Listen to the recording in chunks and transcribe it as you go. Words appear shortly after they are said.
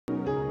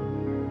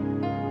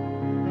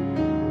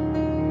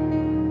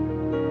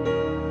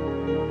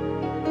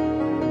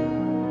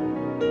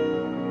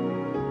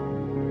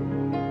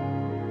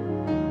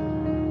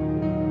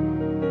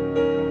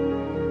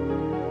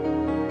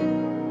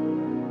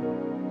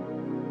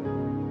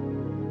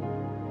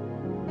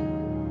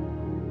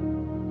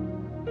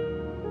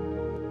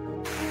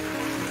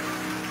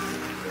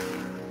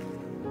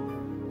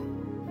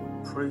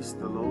Praise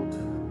the Lord.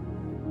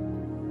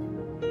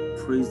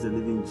 Praise the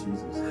living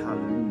Jesus.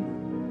 Hallelujah.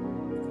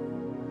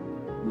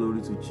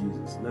 Glory to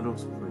Jesus. Let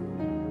us pray.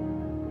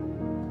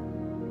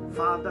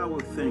 Father,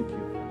 we thank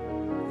you.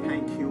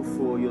 Thank you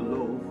for your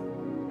love.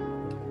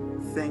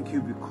 Thank you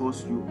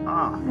because you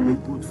are a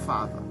good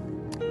Father.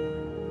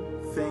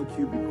 Thank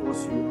you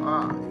because you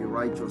are a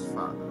righteous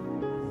Father.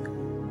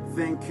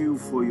 Thank you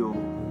for your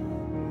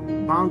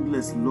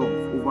boundless love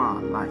over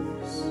our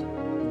lives.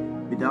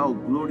 Be thou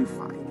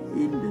glorified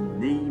in the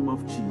name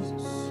of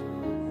Jesus.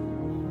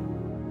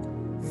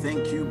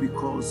 Thank you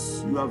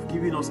because you have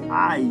given us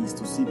eyes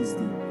to see this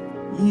day,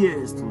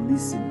 ears to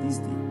listen this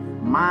day,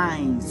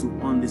 minds to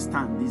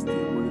understand this day.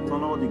 We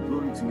return all the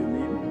glory to your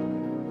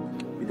name.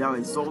 Be thou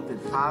exalted,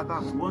 Father.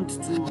 We want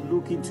to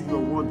look into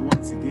your word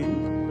once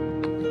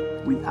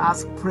again. We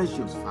ask,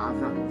 precious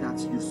Father,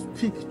 that you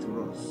speak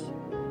to us.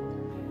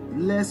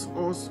 Bless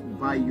us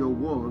by your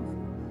word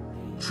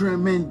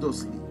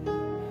tremendously.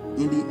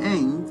 In the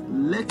end,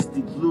 let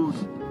the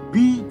glory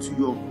be to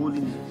your holy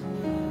name.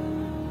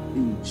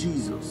 In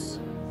Jesus'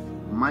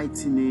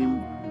 mighty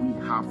name we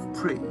have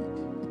prayed.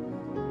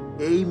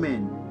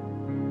 Amen.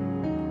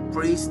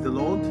 Praise the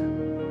Lord.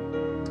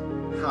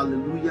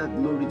 Hallelujah.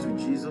 Glory to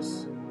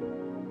Jesus.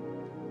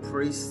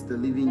 Praise the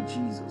living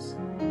Jesus.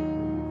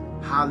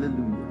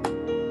 Hallelujah.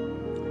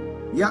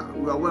 Yeah,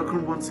 we are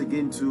welcome once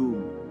again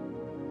to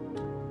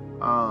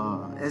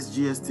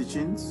SGS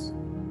teachings.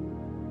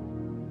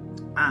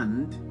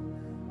 And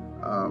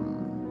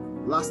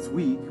last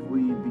week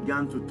we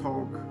began to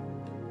talk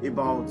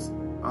about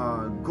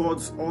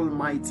God's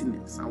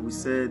almightiness, and we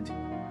said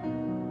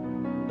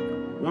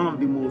one of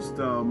the most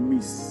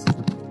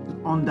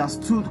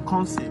misunderstood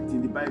concepts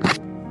in the Bible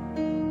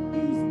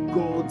is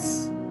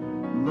God's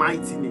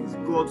mightiness,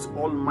 God's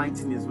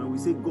almightiness. When we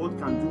say God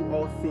can do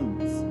all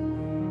things,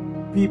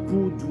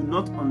 people do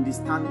not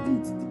understand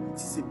it.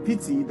 It is a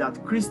pity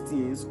that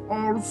Christians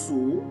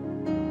also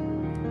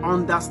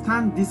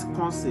understand this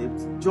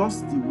concept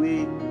just the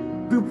way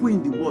people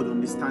in the world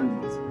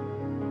understand it.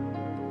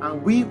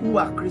 And we who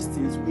are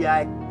Christians, we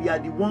are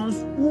the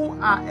ones who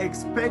are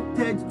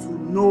expected to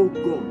know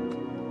God.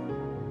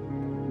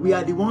 We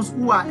are the ones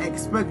who are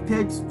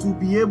expected to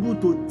be able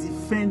to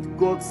defend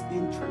God's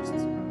interest.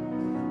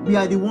 We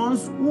are the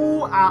ones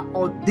who are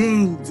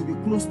ordained to be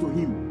close to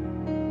Him.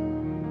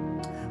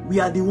 We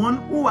are the ones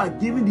who are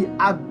given the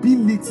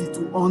ability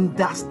to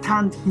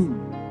understand Him.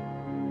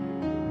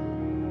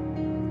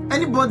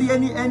 Anybody,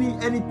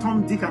 any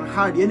Tom, Dick, and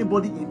Harry,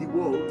 anybody in the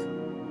world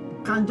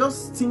can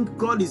just think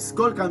God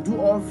can do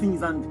all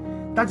things, and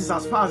that is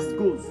as far as it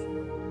goes.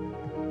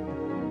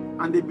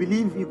 And they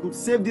believe He could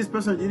save this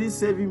person, He didn't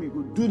save him. He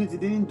could do it, He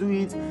didn't do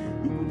it.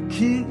 He could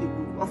kill.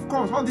 Of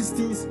course, all these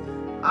things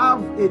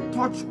have a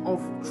touch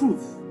of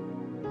truth.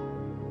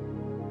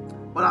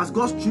 But as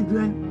God's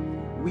children,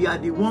 we are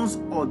the ones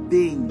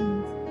ordained.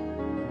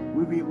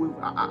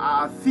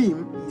 Our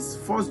theme is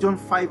 1 John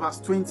 5 verse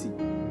 20.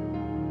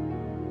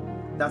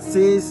 That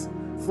says,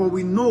 "For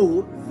we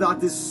know that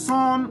the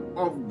Son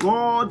of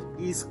God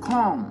is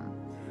come,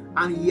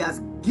 and He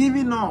has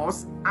given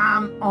us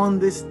an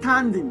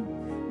understanding,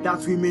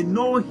 that we may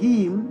know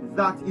Him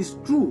that is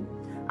true,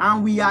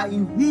 and we are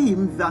in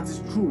Him that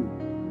is true."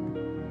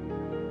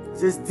 It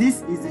says,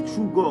 this is the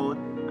true God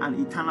and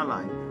eternal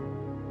life.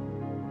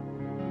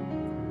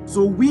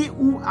 So we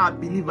who are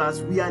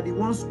believers, we are the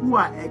ones who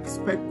are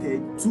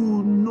expected to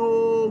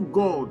know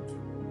God.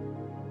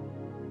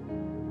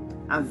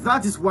 And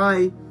that is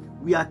why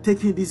we are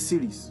taking this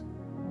series.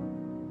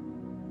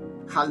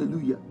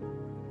 Hallelujah.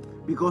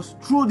 Because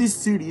through this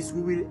series,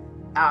 we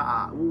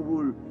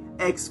will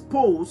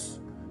expose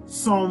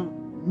some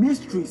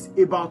mysteries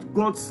about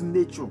God's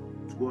nature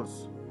to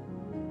us.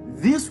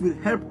 This will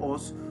help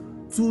us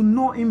to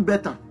know Him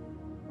better.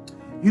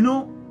 You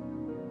know,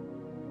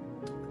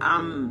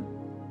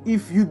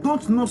 if you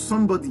don't know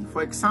somebody,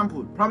 for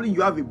example, probably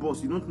you have a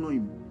boss, you don't know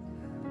him,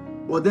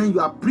 but then you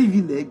are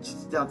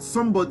privileged that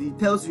somebody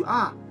tells you,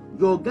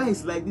 your guy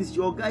is like this,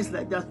 your guy is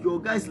like that, your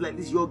guy is like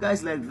this, your guy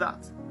is like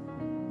that.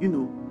 You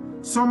know,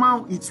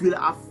 somehow it will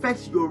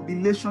affect your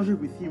relationship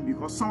with him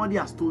because somebody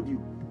has told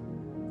you.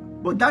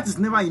 But that is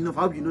never enough.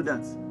 How do you know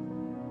that?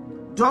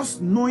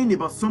 Just knowing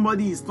about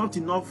somebody is not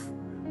enough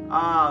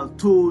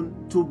to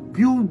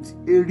build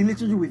a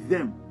relationship with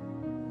them.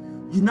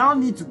 You now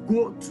need to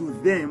go to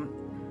them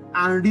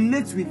and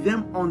relate with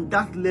them on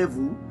that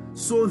level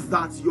so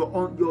that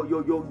your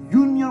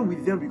union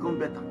with them become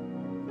better.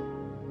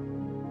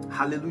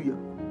 Hallelujah.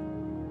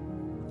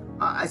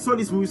 I saw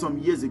this movie some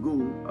years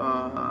ago.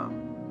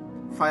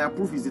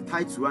 Fireproof is the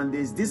title, and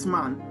there's this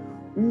man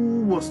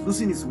who was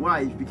losing his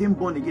wife, became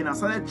born again, and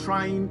started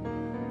trying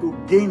to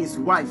gain his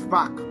wife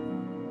back.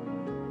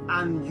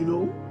 And you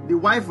know, the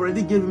wife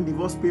already gave him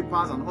divorce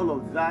papers and all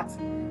of that.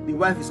 The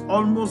wife is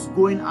almost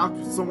going out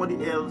with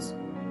somebody else.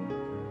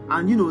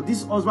 And you know,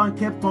 this husband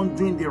kept on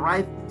doing the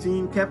right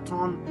thing, kept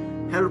on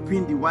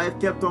helping the wife,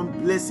 kept on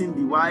blessing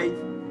the wife,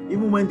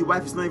 even when the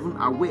wife is not even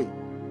aware.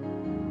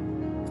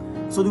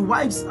 So the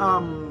wife's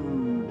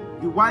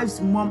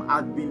mom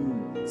had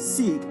been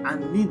sick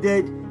and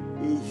needed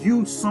a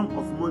huge sum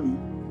of money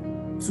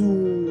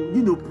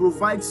to,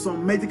 provide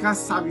some medical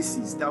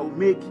services that will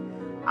make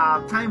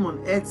our time on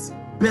earth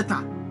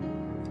better.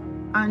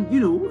 And,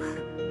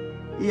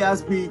 he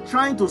has been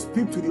trying to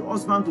speak to the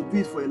husband to do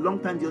it for a long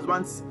time. The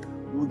husband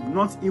would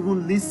not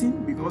even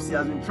listen because he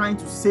has been trying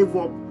to save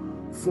up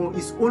for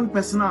his own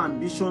personal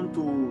ambition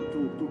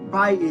to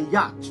buy a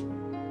yacht.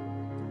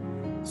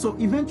 So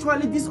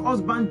eventually this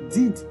husband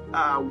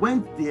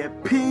went there,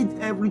 paid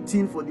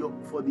everything for the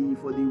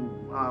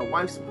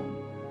wife's mom.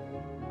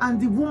 And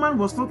the woman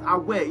was not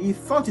aware. He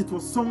thought it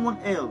was someone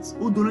else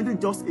who donated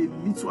just a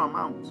little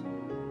amount.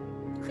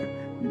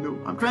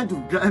 I'm trying to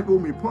drive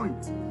home a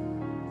point.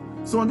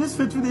 So on this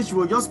fateful day, she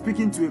was just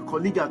speaking to a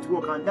colleague at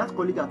work, and that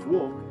colleague at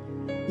work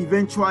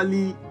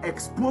eventually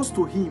exposed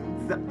to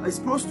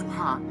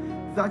her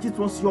that it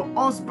was your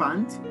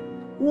husband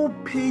who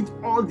paid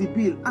all the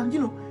bill. And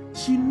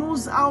she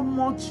knows how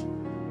much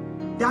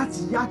that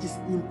yacht is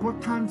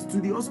important to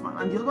the husband,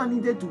 and the husband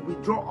needed to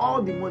withdraw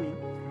all the money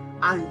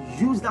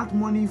and use that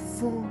money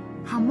for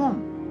her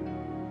mom.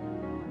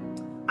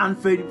 And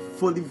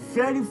for the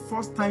very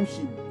first time,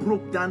 she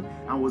broke down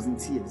and was in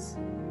tears.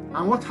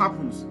 And what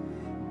happens?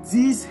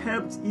 This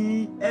helped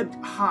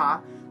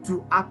her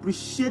to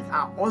appreciate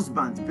her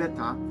husband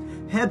better,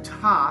 helped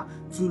her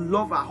to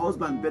love her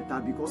husband better,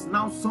 because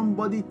now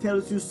somebody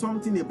tells you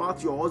something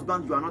about your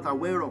husband you are not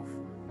aware of.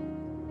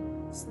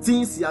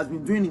 Things he has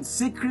been doing in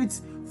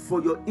secret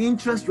for your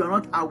interest you are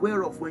not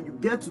aware of. When you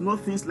get to know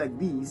things like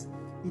these,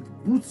 it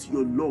boosts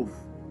your love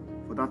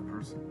for that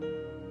person.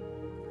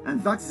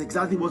 And that is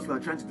exactly what we are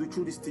trying to do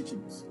through these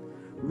teachings.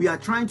 We are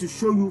trying to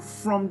show you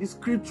from the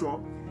scripture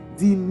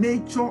the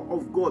nature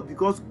of God,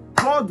 because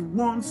God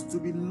wants to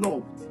be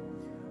loved.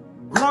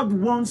 God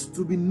wants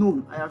to be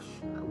known. I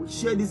will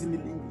share this in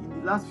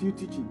the last few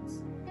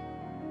teachings.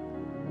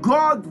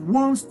 God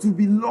wants to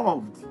be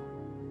loved.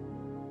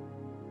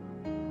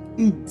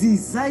 He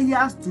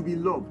desires to be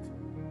loved.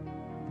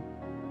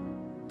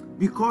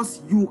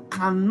 Because you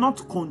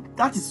cannot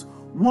that is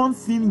one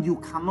thing you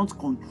cannot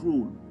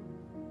control.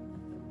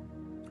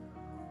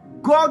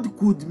 God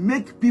could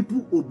make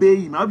people obey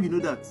him. How do you know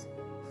that?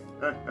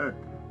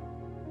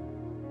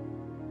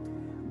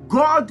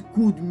 God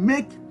could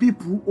make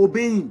people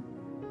obey him.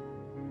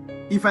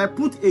 If I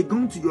put a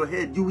gun to your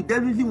head, you will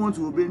definitely want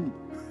to obey me.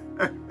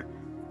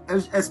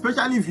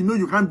 Especially if you know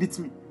you can't beat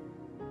me.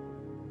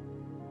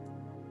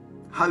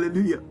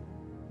 Hallelujah.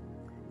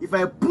 If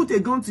I put a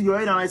gun to your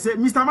head and I say,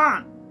 Mr.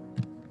 Man,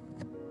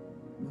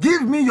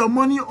 give me your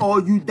money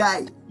or you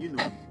die.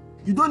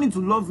 You don't need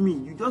to love me.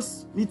 You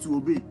just need to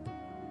obey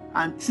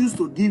and choose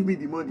to give me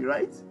the money,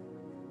 right?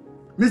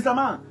 Mr.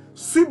 Man,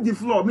 sweep the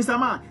floor. Mr.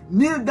 Man,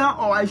 kneel down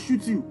or I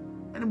shoot you.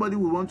 Anybody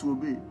will want to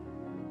obey.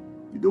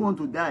 You don't want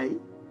to die.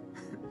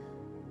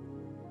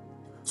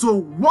 So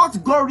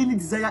what God really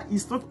desires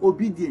is not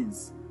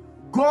obedience.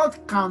 God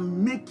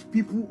can make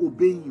people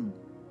obey him.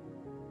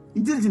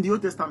 He did it in the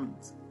Old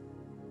Testament.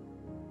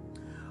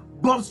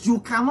 But you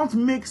cannot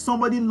make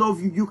somebody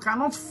love you. You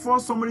cannot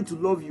force somebody to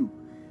love you.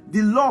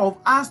 The love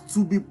has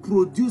to be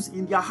produced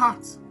in their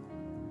heart.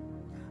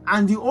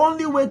 And the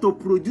only way to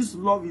produce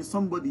love in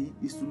somebody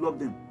is to love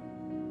them.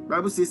 The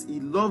Bible says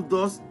he loved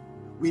us.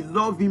 We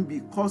love him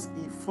because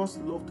he first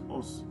loved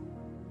us.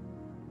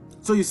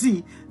 So you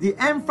see, the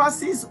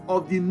emphasis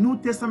of the New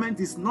Testament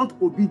is not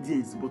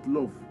obedience, but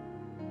love.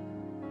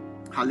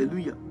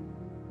 Hallelujah.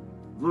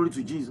 Glory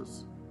to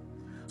Jesus.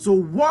 So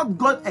what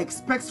God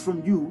expects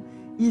from you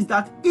is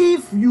that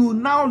if you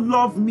now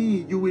love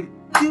me, you will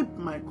keep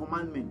my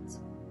commandments.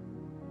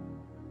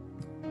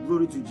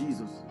 Glory to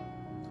Jesus.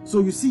 So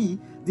you see,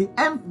 the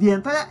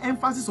entire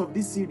emphasis of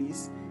this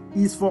series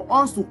is for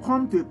us to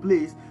come to a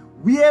place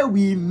where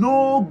we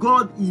know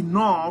God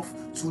enough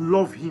to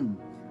love him.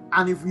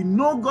 And if we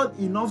know God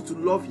enough to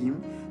love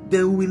him,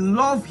 then we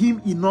love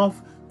him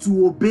enough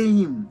to obey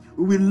him.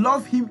 We will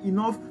love him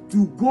enough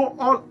to go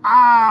all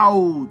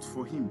out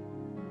for him.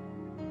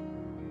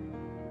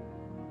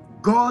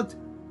 God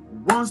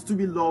wants to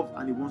be loved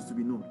and he wants to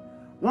be known.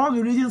 One of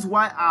the reasons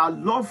why our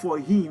love for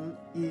him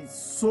is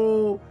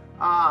so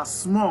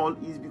small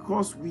is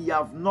because we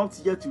have not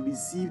yet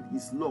received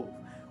his love.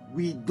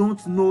 We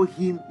don't know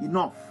him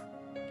enough.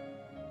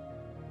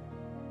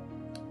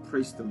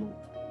 Praise the Lord.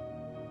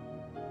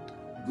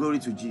 Glory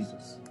to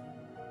Jesus.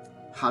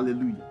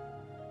 Hallelujah.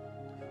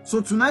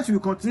 So tonight we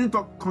continue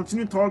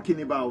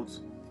talking about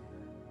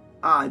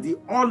the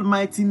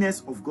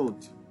Almightiness of God.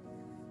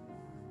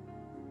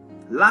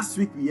 Last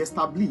week we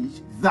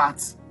established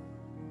that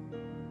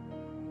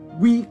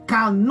we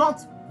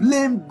cannot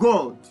blame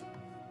God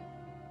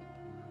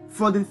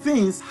for the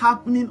things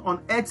happening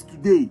on earth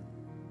today,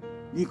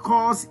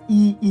 because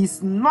he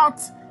is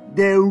not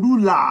the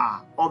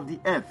ruler of the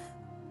earth.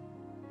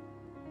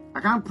 I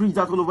can't preach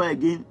that all over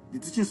again. The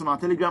teachings on our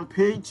Telegram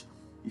page.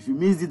 If you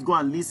missed it, go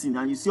and listen,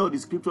 and you see all the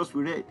scriptures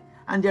we read.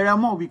 And there are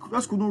more. We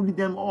just couldn't read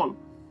them all.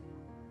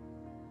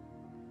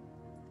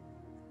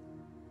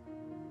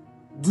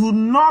 Do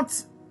not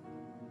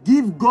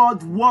give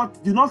God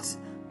what, do not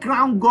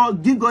crown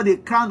God, give God a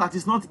crown that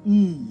is not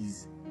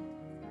his.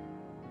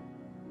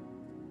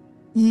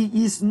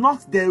 He is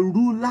not the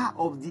ruler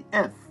of the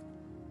earth.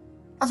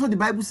 That's what the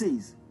Bible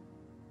says.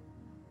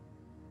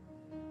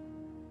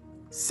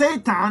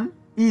 Satan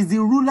is the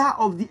ruler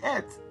of the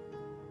earth.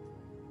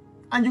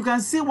 And you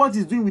can see what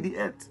he's doing with the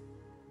earth.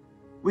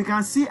 We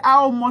can see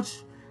how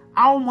much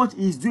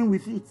he's doing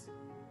with it.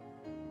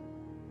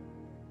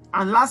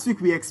 And last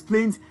week we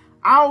explained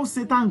how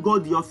Satan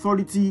got the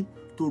authority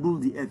to rule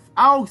the earth.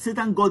 How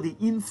Satan got the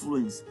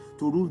influence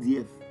to rule the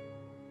earth.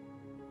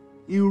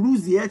 He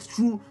rules the earth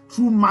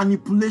through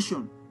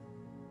manipulation.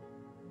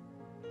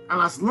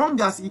 And as long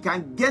as he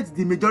can get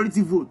the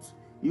majority vote,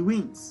 he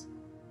wins.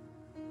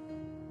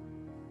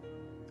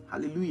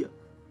 Hallelujah.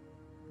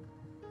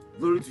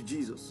 Glory to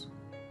Jesus.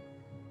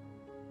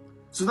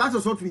 So that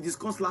was what we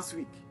discussed last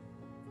week.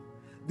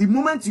 The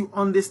moment you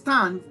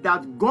understand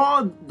that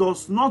God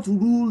does not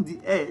rule the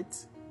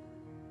earth,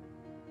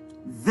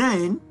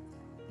 then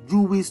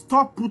you will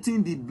stop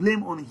putting the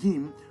blame on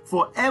him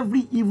for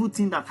every evil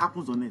thing that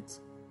happens on it.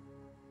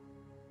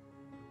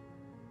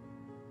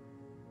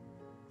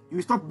 You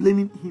will stop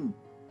blaming him.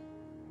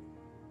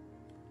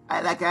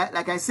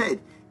 Like I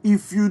said,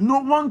 if you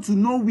want to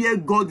know where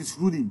God is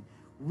ruling,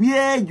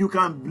 where you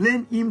can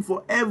blame him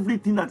for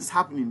everything that is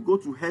happening, go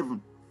to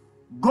heaven.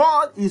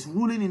 God is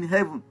ruling in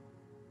heaven.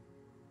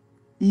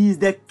 He is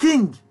the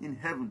king in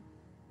heaven.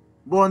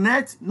 But on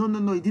earth,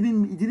 no, he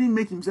didn't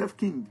make himself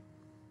king.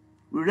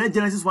 We read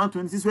Genesis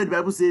 1:26 where the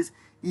Bible says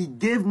he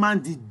gave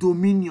man the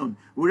dominion.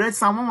 We read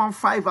Psalm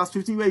 115 verse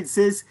 15 where it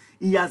says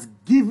he has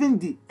given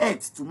the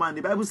earth to man.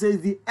 The Bible says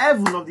the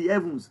heaven of the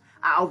heavens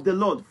are of the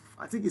Lord.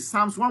 I think it's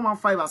Psalms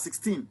 115 verse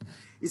 16.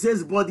 It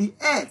says, but the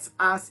earth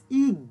has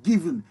he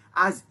given,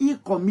 has he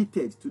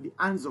committed to the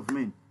hands of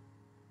men.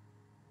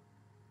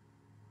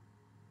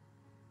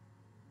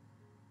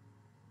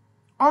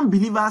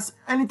 Unbelievers,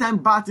 anytime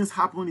bad things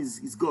happen,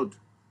 is God.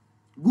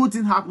 Good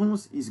thing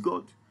happens, is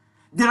God.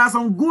 There are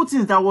some good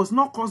things that was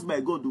not caused by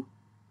God, though.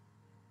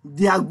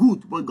 They are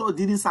good, but God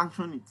didn't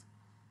sanction it.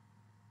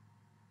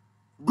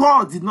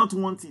 God did not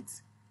want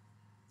it.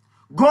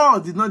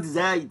 God did not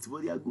desire it,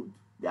 but they are good.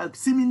 They are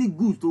seemingly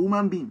good to a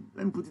human being.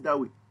 Let me put it that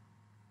way.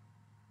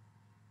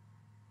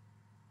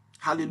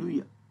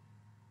 Hallelujah.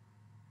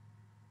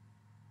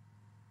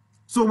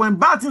 So when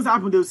bad things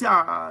happen, they'll say,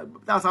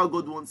 that's how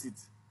God wants it.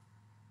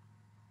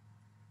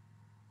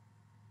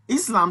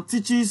 Islam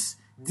teaches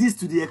this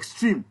to the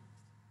extreme.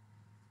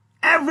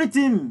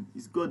 Everything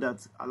is God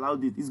that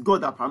allowed it. It's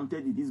God that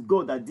permitted it. It's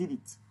God that did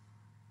it.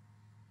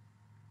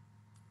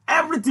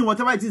 Everything,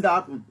 whatever it is that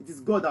happened, it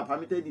is God that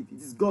permitted it.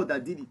 It is God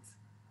that did it.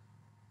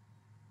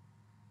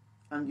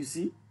 And you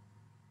see,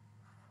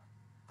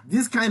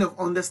 this kind of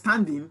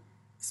understanding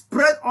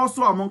spread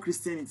also among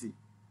Christianity.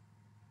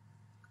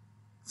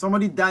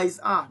 Somebody dies,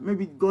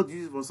 maybe God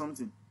uses it for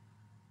something.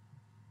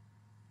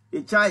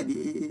 A child,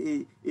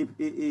 a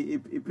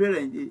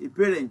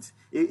parent,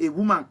 a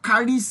woman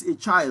carries a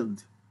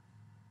child.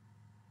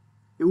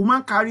 A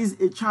woman carries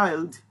a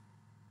child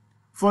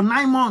for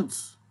 9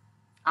 months.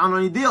 And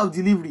on the day of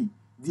delivery,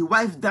 the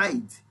wife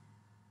died.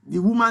 The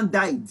woman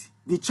died.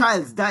 The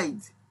child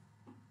died.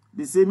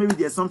 They say maybe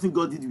there's something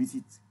God did with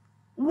it.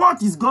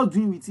 What is God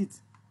doing with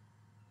it?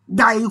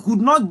 That he could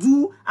not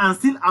do and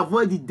still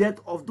avoid the death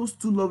of those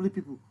two lovely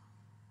people.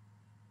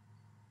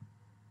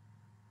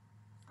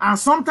 And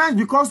sometimes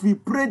because we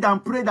prayed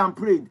and prayed and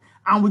prayed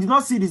and we did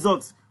not see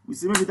results, we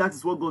say maybe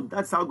that's how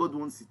God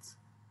wants it.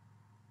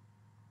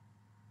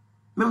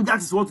 Maybe that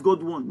is what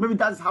God wants. Maybe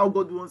that's how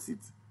God wants it.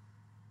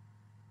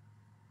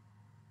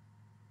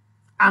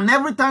 And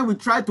every time we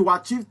try to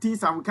achieve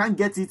things and we can't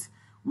get it,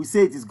 we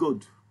say it is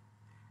God.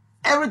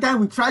 Every time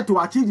we try to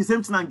achieve the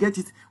same thing and get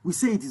it, we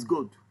say it is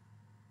God.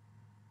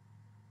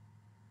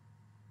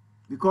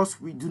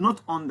 Because we do not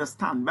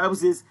understand. The Bible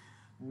says,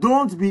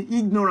 don't be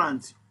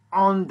ignorant.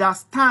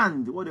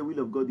 Understand what the will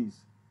of God is.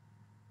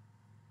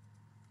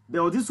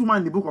 There was this woman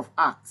in the book of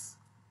Acts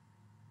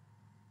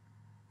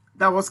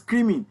that was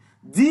screaming,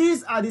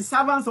 these are the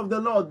servants of the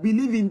Lord,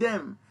 believe in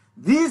them.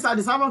 These are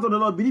the servants of the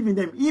Lord, believe in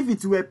them. If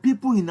it were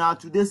people in our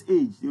today's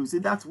age, they would say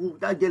that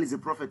girl is a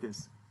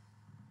prophetess.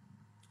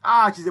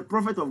 She's a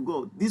prophet of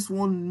God. This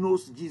one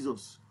knows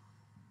Jesus.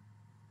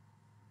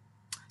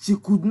 She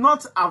could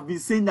not have been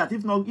saying that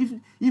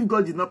if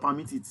God did not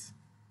permit it.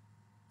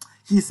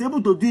 He's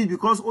able to do it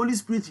because Holy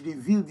Spirit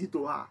revealed it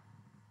to her.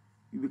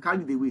 You'll be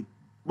carried away.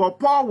 But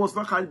Paul was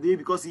not carried away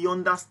because he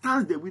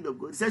understands the will of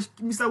God. He says,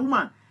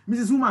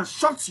 Mrs. Woman,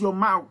 shut your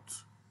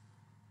mouth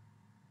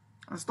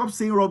and stop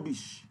saying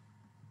rubbish.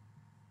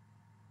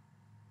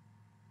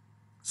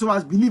 So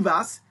as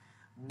believers,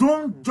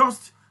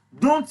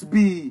 don't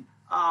be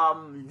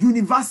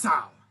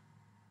universal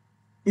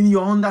in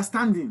your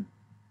understanding.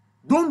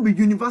 Don't be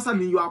universal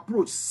in your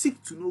approach.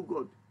 Seek to know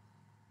God.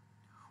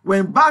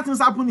 When bad things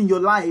happen in your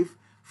life,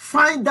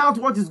 find out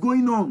what is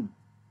going on.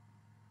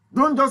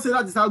 Don't just say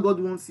that is how God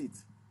wants it.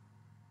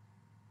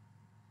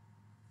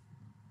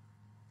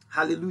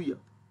 Hallelujah.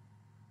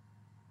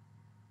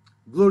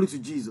 Glory to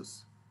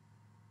Jesus.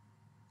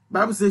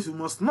 Bible says you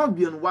must not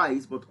be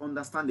unwise, but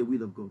understand the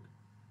will of God.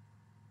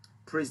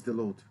 Praise the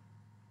Lord.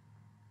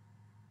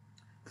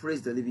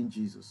 Praise the living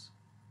Jesus.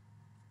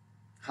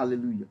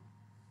 Hallelujah.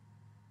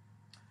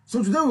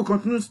 So today we'll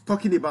continue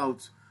talking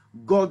about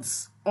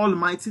God's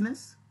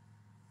almightiness.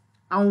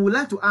 And we would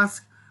like to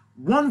ask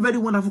one very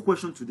wonderful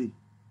question today.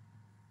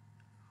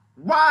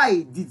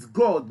 Why did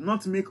God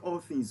not make all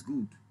things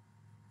good?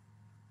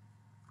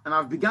 And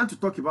I've begun to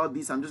talk about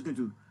this. I'm just going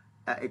to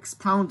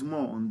expound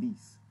more on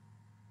this.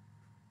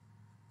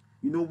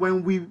 You know,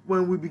 when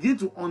we begin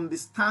to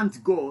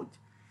understand God,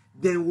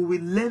 then we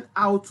will learn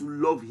how to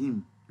love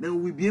Him. Then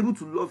we will be able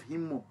to love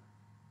Him more.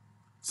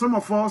 Some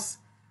of us,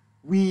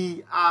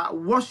 we are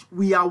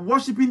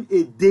worshiping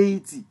a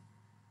deity.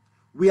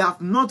 We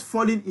have not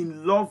fallen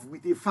in love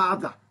with a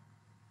father.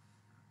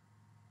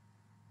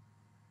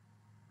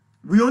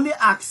 We only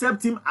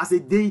accept Him as a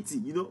deity.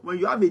 You know, when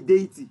you have a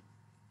deity,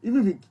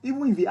 even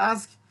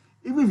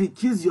if he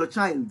kills your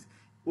child,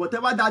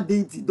 whatever that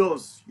deity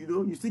does, you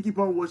know, you still keep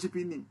on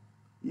worshiping Him.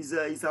 He's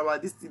our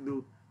this thing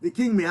though. The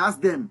king may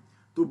ask them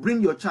to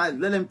bring your child,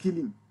 let them kill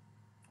him.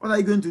 What are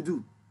you going to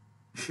do?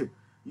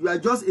 You are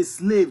just a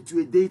slave to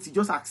a deity.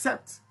 Just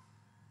accept.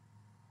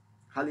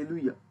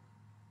 Hallelujah.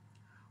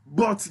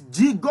 But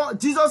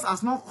Jesus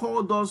has not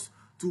called us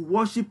to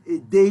worship a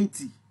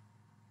deity.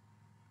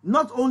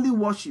 Not only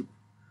worship,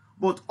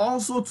 but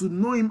also to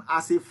know Him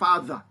as a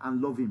father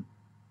and love Him.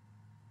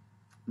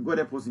 God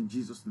help us in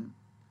Jesus' name.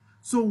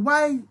 So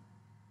why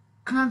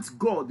can't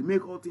God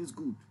make all things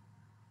good?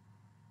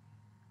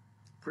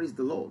 Praise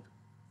the Lord.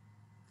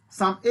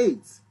 Psalm 8,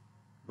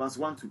 verse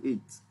 1 to 8.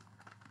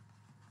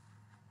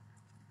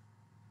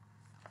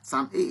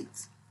 Psalm 8.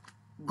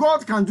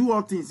 God can do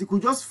all things. He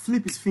could just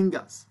flip His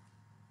fingers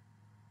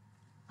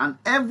and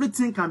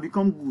everything can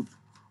become good.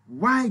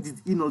 Why did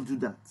He not do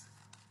that?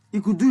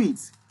 He could do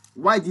it.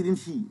 Why didn't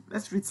He?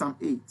 Let's read Psalm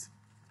 8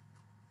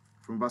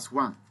 from verse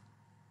 1.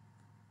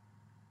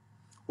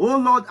 O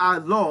Lord,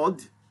 our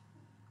Lord,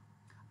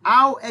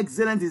 how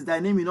excellent is Thy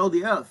name in all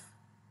the earth.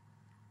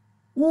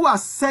 Who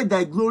has set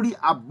Thy glory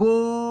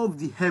above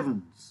the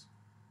heavens?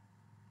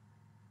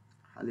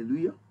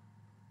 Hallelujah.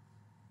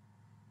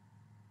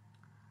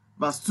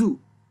 Verse 2.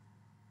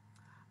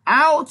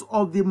 Out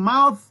of the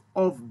mouth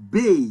of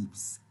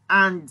babes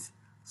and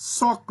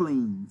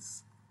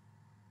sucklings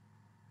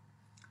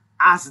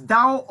hast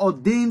Thou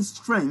ordained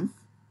strength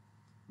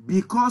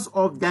because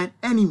of Thine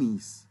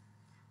enemies,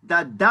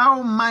 that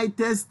Thou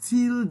mightest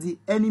still the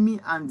enemy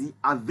and the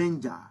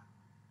avenger.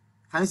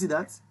 Can you see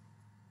that?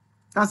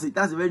 That's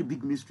a very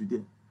big mystery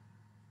there.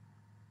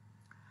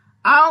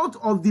 Out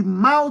of the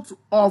mouth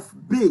of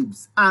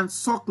babes and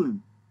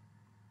suckling,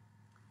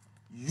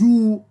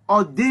 you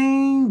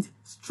ordained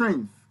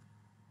strength.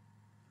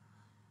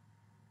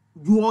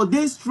 You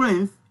ordained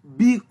strength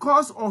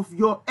because of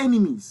your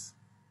enemies,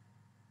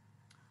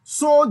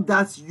 so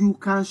that you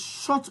can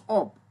shut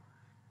up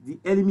the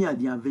enemy and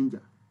the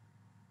avenger.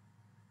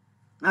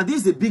 Now, this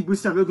is a big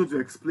mystery. I'm not going to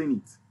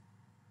explain it.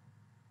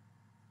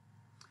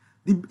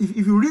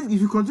 If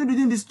you continue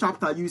reading this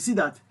chapter, you see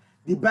that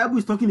the Bible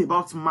is talking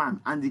about man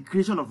and the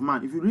creation of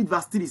man. If you read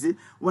verse 3, it says,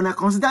 when I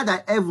consider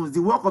thy heavens,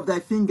 the work of thy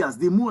fingers,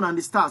 the moon and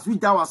the stars, which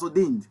thou hast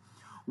ordained,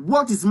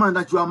 what is man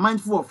that you are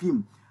mindful of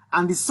him,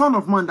 and the son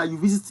of man that you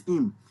visit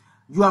him?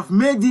 You have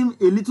made him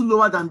a little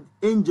lower than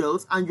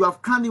angels, and you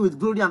have crowned him with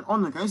glory and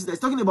honor. Can you see that?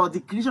 It's talking about the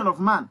creation of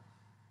man.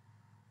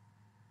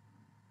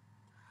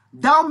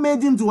 Thou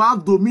made him to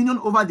have dominion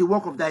over the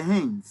work of thy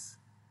hands.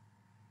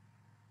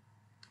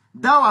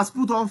 Thou hast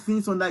put all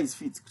things under his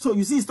feet. So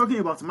you see, it's talking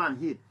about man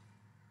here.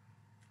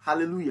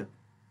 Hallelujah.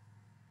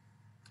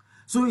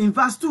 So in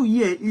verse 2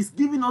 here, it's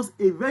giving us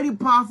a very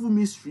powerful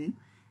mystery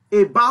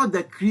about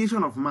the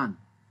creation of man.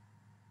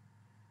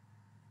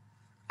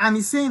 And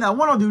he's saying that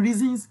one of the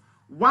reasons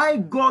why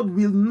God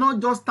will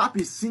not just tap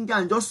his finger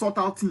and just sort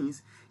out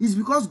things is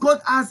because God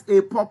has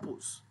a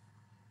purpose.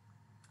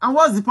 And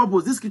what's the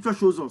purpose? This scripture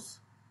shows us.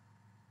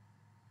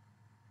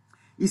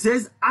 He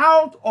says,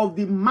 out of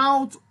the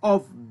mouth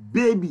of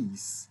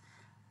babies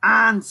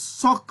and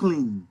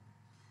suckling,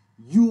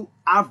 you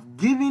have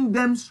given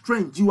them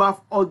strength. You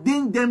have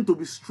ordained them to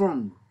be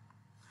strong.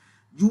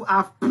 You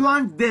have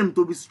planned them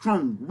to be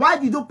strong. Why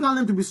did you plan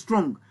them to be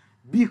strong?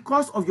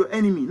 Because of your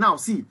enemy. Now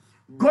see,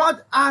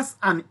 God has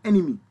an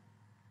enemy.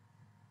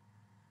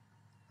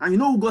 And you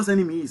know who God's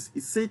enemy is?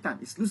 It's Satan.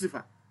 It's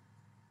Lucifer.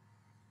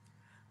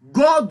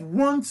 God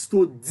wants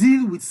to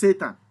deal with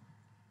Satan.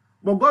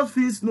 But God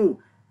feels, no,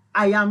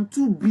 I am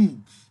too big.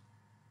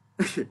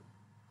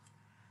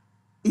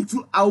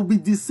 I will be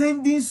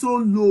descending so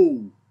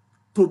low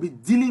to be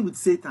dealing with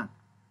Satan.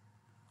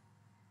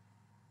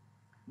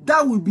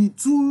 That will be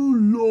too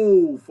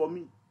low for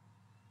me.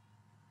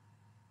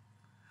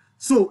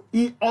 So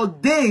he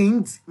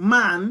ordained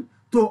man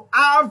to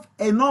have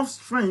enough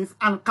strength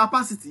and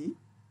capacity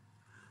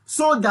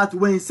so that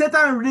when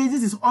Satan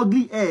raises his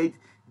ugly head,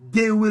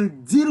 they will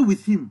deal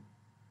with him.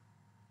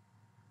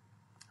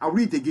 I'll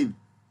read it again.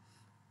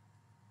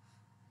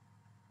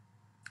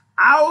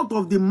 Out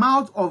of the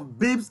mouth of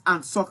babes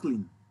and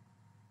suckling,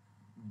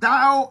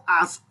 thou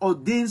hast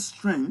ordained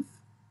strength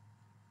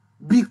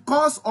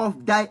because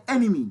of thy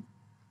enemy,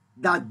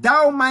 that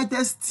thou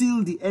mightest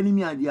steal the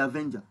enemy and the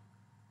avenger.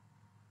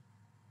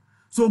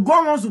 So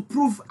God wants to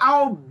prove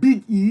how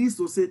big he is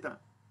to Satan.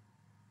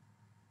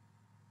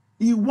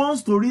 He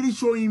wants to really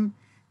show him,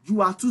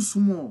 you are too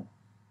small.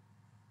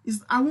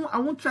 I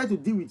won't try to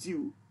deal with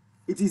you.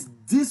 It is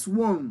these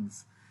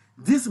ones,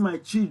 these my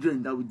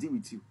children, that will deal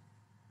with you.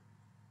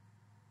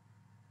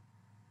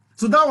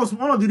 So that was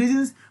one of the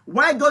reasons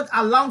why God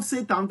allowed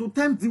Satan to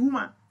tempt the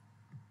woman,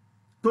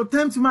 to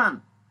tempt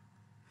man.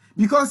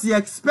 Because he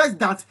expects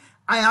that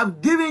I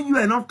have given you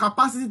enough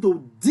capacity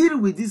to deal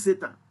with this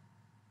Satan.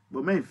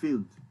 But men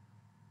failed.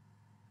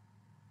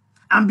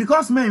 And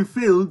because men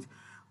failed,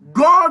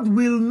 God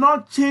will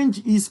not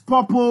change his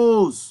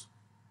purpose.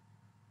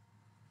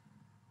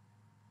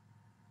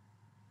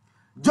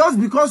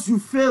 Just because you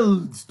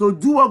failed to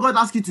do what God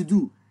asked you to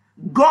do,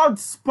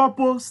 God's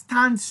purpose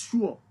stands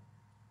sure.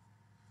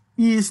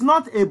 He is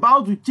not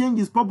about to change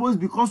his purpose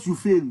because you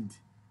failed.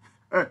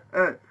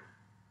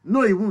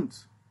 No, he won't.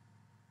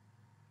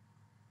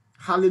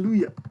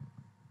 Hallelujah.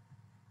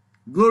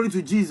 Glory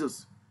to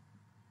Jesus.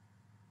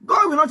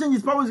 God will not change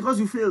his purpose because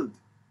you failed.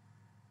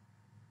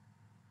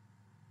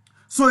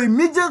 So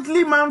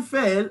immediately man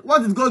fell,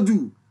 what did God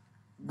do?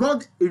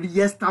 God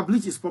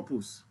re-established his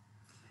purpose.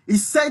 He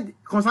said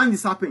concerning the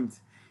serpent,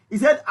 he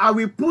said, I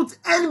will put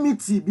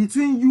enmity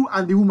between you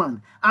and the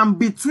woman, and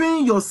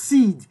between your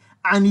seed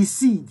and his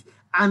seed,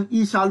 and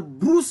he shall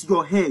bruise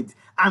your head,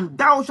 and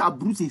thou shalt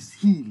bruise his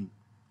heel.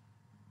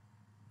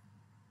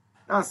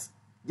 That's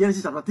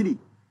Genesis chapter 3.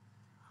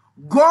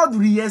 God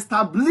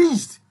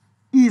re-established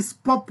his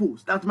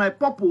purpose. That my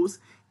purpose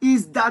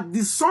is that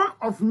the Son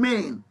of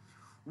Man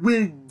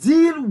will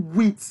deal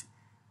with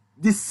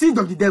the seed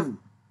of the devil.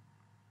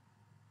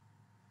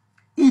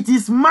 It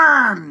is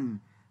man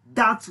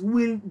that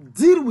will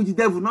deal with the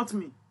devil, not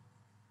me.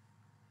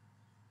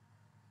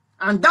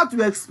 And that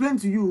will explain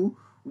to you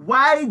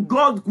why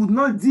God could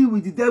not deal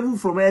with the devil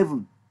from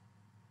heaven.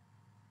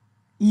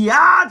 He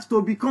had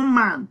to become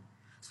man,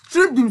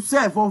 stripped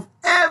himself of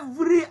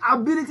every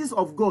abilities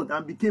of God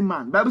and became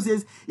man. The Bible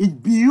says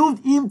it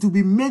behooved him to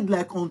be made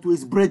like unto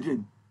his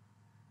brethren.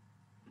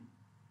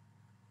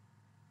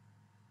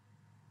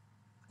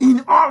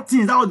 In all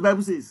things, that's what the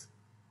Bible says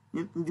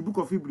in the book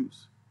of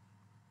Hebrews.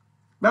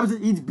 The Bible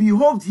says it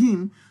behoved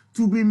him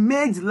to be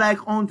made like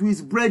unto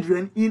his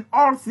brethren in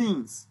all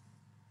things.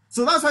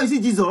 So that's why you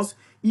see Jesus,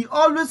 he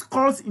always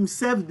calls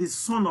himself the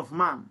Son of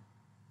Man.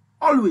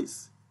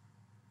 Always.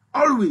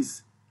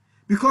 Always.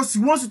 Because he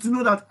wants you to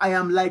know that I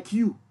am like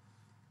you.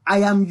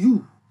 I am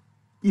you.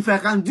 If I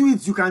can do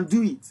it, you can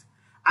do it.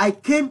 I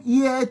came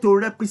here to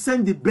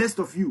represent the best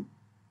of you.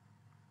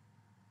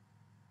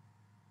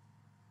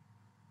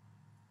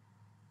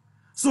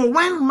 So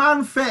when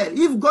man fell,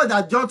 if God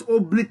had just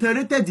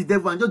obliterated the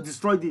devil and just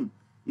destroyed him,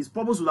 his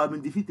purpose would have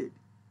been defeated.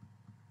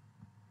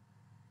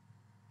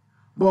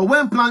 But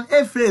when plan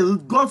A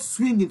failed, God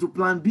swung into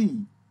plan B.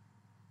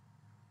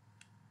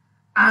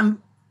 And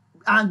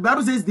the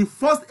Bible says the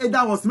first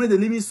Adam was made a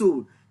living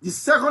soul. The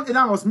second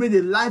Adam was made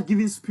a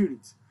life-giving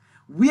spirit.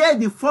 Where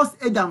the first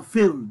Adam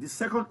failed, the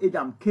second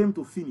Adam came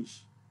to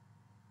finish.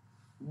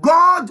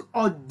 God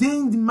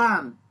ordained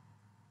man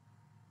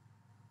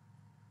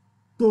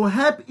to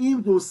help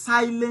him to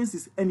silence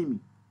his enemy.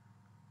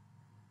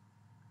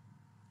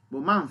 But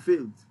man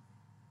failed.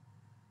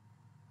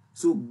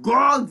 So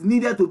God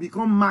needed to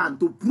become man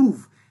to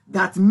prove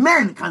that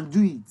men can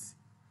do it.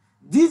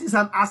 This is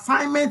an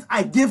assignment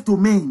I gave to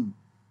men.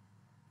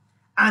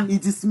 And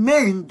it is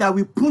men that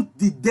will put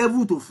the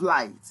devil to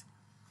flight.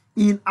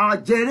 In our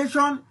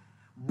generation,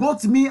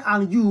 both me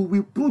and you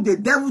will put the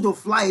devil to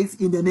flight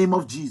in the name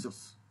of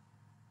Jesus.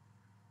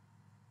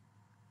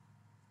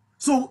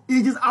 So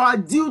it is our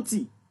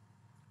duty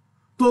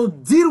to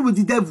deal with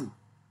the devil.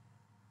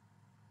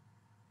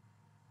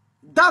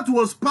 That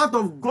was part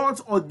of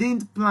God's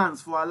ordained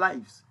plans for our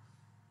lives.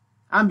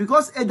 And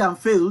because Adam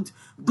failed,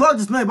 God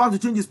is not about to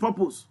change his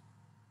purpose.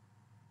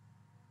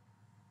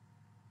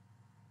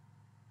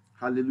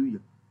 Hallelujah.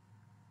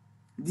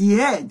 The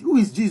head, who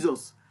is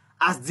Jesus,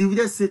 has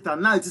defeated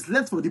Satan. Now it is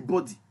left for the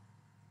body.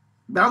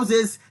 The Bible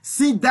says,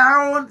 sit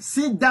down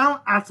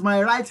at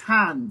my right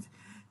hand,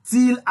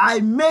 till I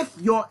make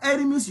your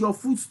enemies your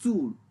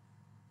footstool.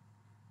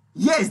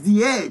 Yes,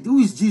 the head, who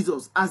is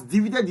Jesus, has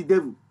defeated the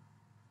devil.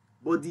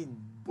 But the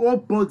whole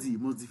body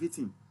must defeat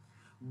him.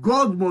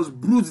 God must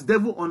bruise the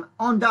devil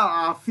under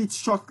our feet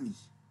shortly.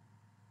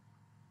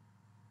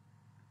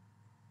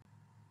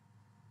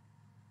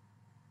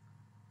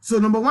 So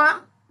number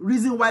one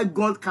reason why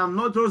God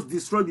cannot just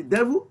destroy the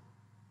devil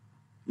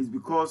is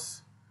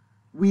because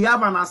we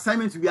have an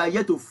assignment we are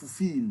yet to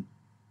fulfill.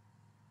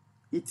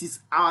 It is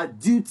our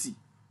duty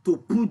to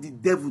put the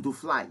devil to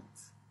flight.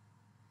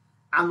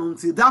 And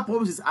until that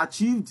purpose is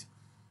achieved,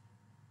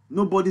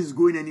 nobody is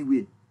going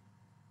anywhere.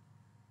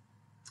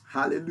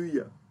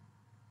 Hallelujah.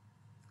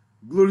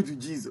 Glory to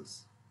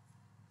Jesus.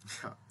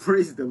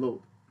 Praise the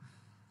Lord.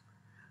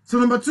 So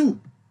number two,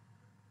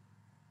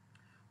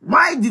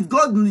 Why did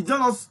God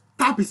just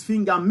tap his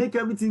finger and make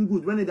everything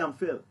good when Adam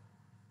fell?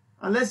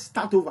 And let's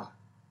start over.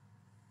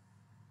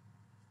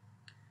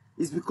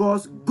 It's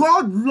because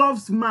God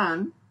loves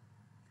man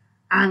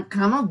and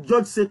cannot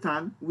judge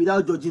Satan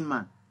without judging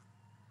man.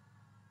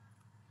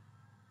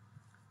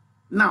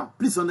 Now,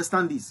 please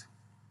understand this.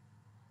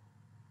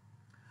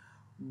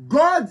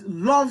 God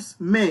loves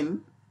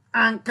men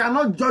and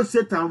cannot judge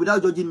Satan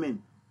without judging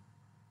men.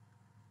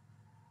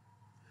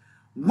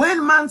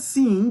 When man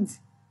sinned,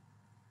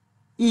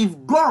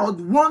 if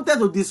God wanted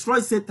to destroy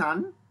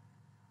Satan,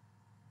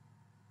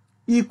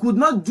 he could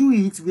not do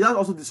it without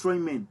also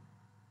destroying men.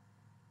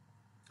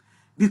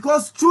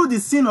 Because through the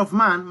sin of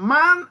man,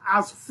 man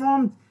has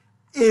formed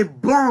a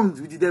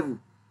bond with the devil.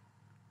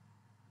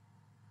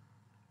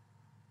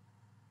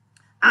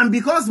 And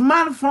because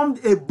man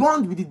formed a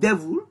bond with the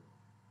devil,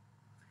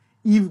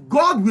 if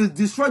God will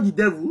destroy the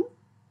devil,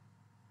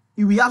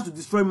 he will have to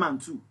destroy man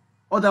too.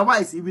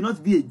 Otherwise, he will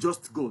not be a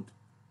just God.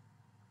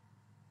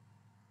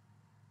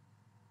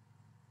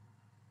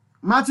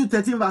 Matthew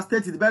 13 verse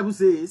 30, the Bible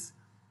says,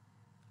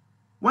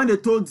 when they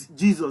told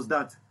Jesus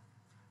that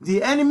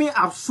the enemy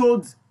have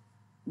sowed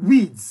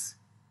weeds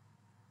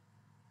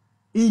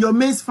in your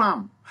maize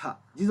farm,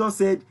 Jesus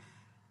said,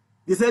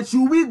 they said,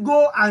 should we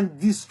go and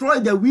destroy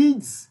the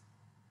weeds?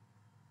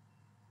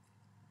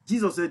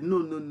 Jesus said,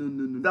 no,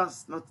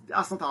 that's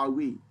not our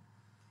way.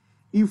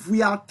 If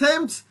we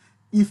attempt,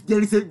 if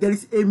there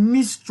is a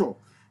mixture,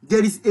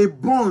 there is a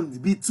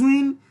bond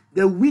between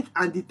the wheat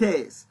and the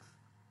tares.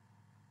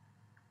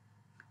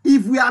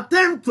 If we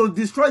attempt to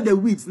destroy the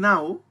wheat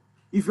now,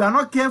 if we are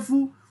not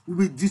careful, we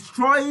will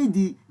destroy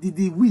the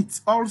wheat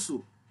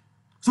also.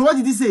 So what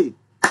did he say?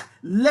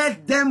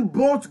 Let them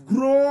both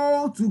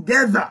grow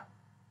together.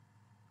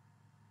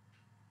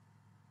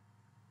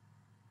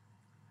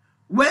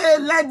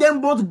 Well, let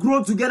them both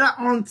grow together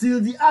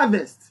until the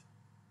harvest.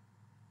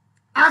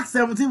 Acts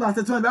 17 verse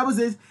 21, the Bible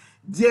says,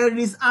 there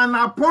is an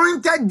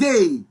appointed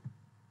day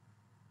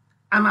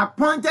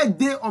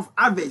of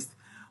harvest,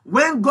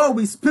 when God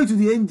will speak to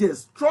the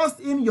angels, thrust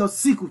in your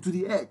sickle to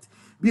the earth,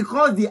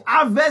 because the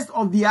harvest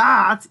of the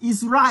earth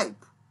is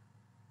ripe.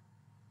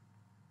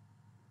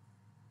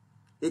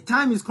 A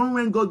time is coming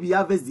when God will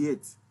harvest the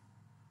earth.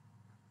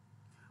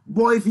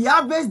 But if he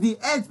harvests the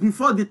earth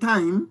before the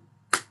time,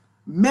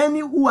 many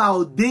who are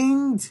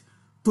ordained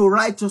to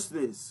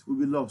righteousness will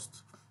be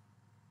lost.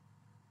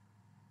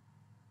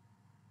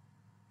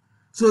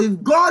 So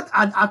if God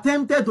had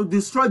attempted to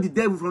destroy the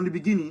devil from the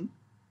beginning,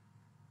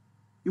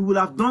 he would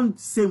have done the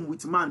same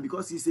with man,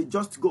 because he's a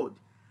just God.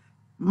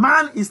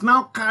 Man is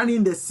now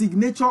carrying the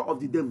signature of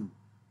the devil.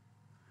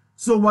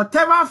 So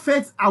whatever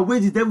fate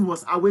awaits the devil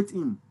must await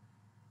him.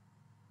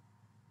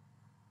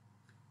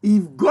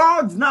 If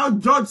God now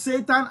judge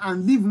Satan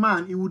and leave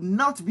man, he would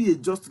not be a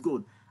just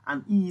God.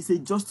 And he is a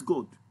just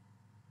God.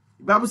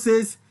 The Bible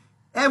says,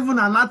 heaven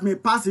and earth may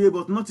pass away,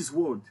 but not his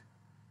word.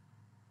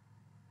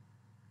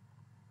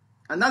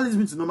 And that leads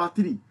me to number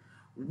 3.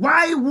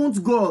 Why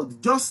won't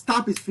God just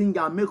tap his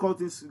finger and make all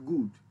things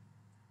good?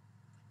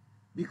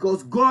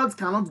 Because God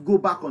cannot go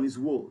back on his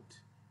word.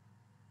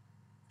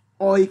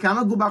 Or he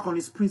cannot go back on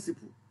his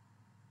principle.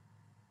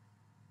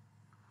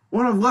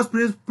 One of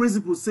God's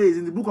principles says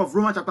in the book of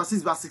Romans chapter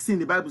 6 verse 16,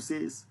 the Bible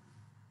says,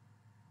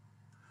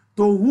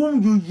 to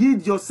whom you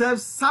yield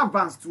yourselves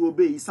servants to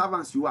obey,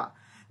 servants you are.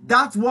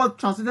 That word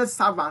translated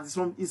servant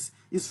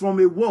is from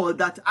a word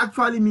that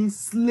actually means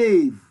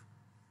slave.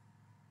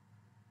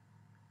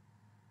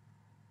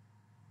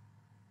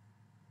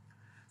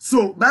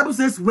 So, Bible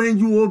says when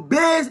you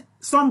obey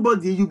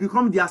somebody, you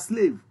become their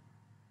slave.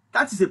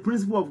 That is a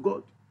principle of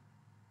God.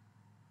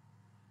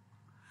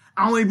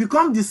 And when you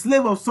become the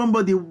slave of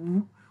somebody,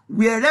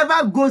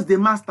 wherever goes the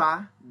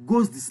master,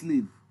 goes the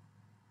slave.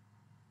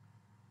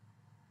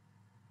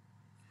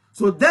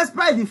 So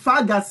despite the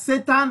fact that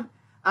Satan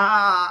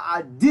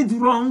did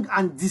wrong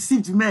and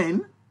deceived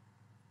men,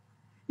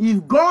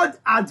 if God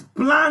had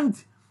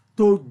planned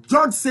to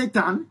judge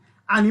Satan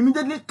and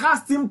immediately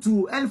cast him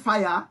to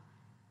hellfire,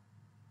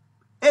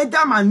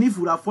 Adam and Eve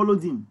would have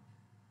followed him,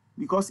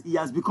 because he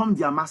has become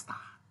their master.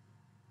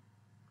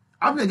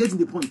 I hope you're getting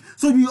the point.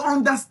 So you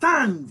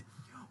understand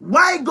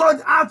why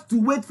God had to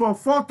wait for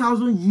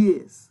 4,000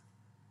 years.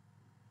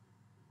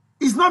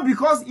 It's not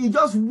because he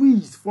just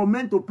wished for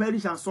men to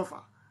perish and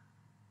suffer,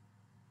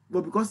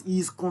 but because he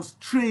is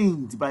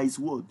constrained by his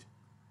word.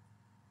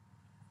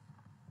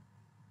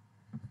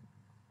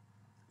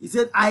 He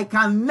said, I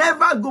can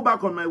never go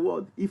back on my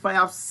word. If I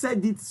have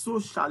said it, so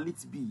shall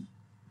it be.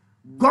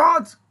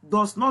 God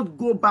does not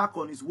go back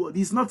on his word.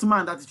 He's not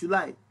man that he should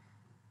lie.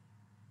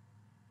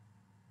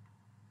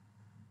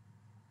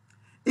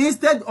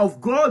 Instead of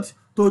God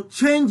to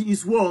change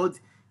his word,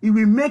 he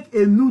will make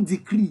a new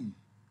decree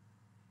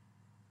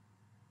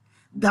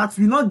that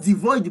will not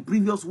devoid the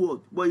previous word,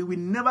 but he will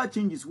never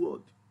change his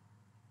word.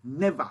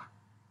 Never.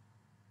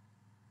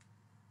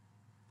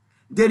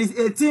 There is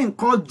a thing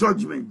called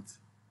judgment.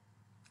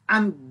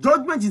 And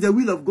judgment is the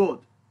will of God.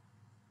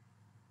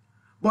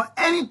 But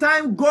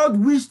anytime God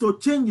wishes to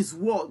change his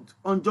word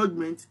on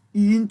judgment,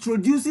 he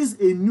introduces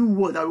a new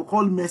word that we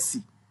call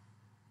mercy.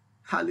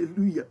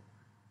 Hallelujah.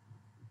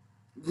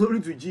 Glory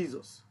to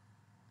Jesus.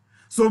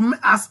 So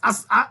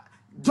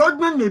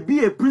judgment may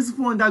be a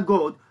principle under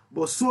God,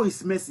 but so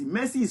is mercy.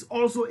 Mercy is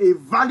also a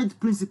valid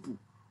principle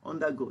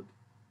under God.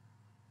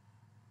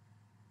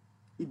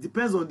 It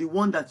depends on the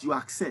one that you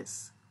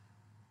access.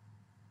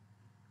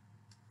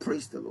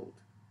 Praise the Lord.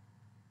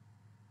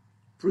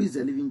 Praise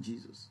the living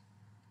Jesus.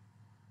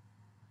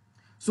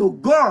 So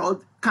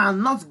God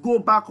cannot go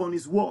back on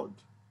his word.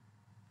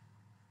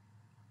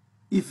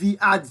 If he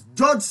had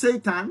judged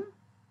Satan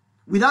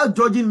without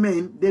judging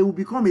men, they will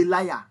become a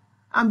liar.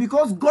 And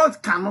because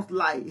God cannot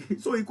lie,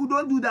 so he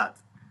couldn't do that.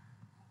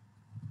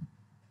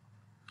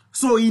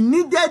 So he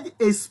needed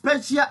a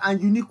special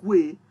and unique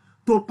way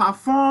to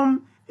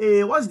perform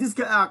a, what's this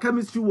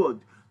chemistry word?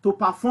 To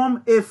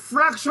perform a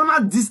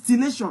fractional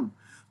distillation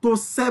to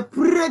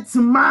separate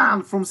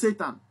man from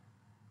Satan.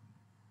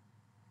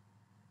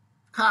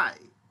 Kai,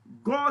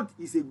 God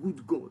is a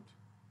good God.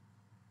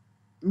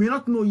 You may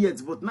not know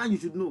yet, but now you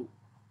should know.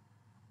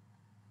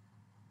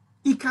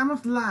 He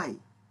cannot lie.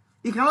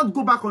 He cannot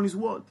go back on his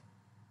word.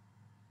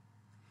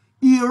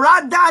 He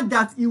rather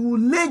that he will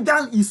lay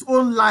down his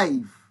own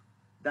life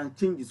than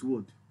change his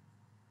word.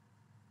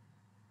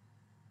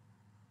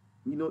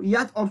 You know, he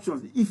had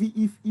options.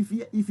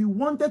 If he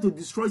wanted to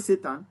destroy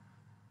Satan,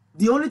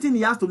 the only thing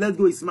he has to let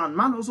go is man.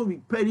 Man also will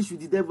perish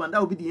with the devil, and that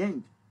will be the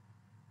end.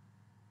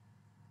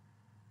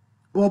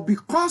 But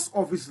because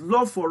of his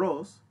love for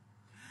us,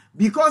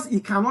 because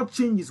he cannot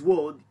change his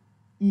word,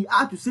 he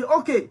had to say,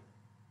 okay,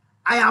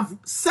 I have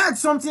said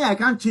something, I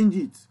can't change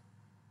it.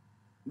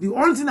 The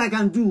only thing I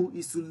can do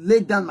is to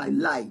lay down my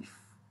life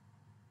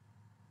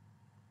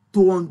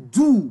to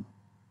undo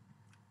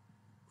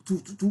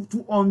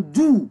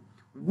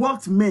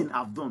what men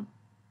have done.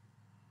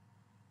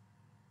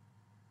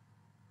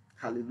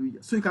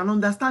 Hallelujah. So you can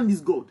understand this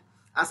God.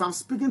 As I'm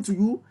speaking to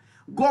you,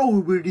 God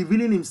will be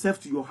revealing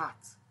himself to your heart.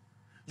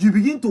 You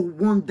begin to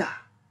wonder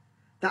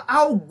that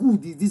how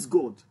good is this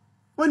God?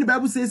 When the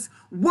Bible says,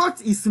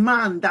 what is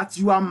man that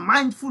you are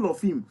mindful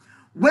of him?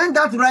 When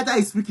that writer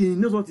is speaking, he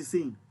knows what he's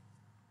saying.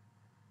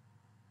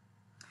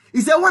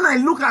 He said, when I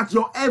look at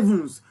your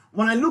heavens,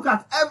 when I look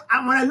at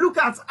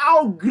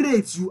how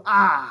great you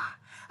are,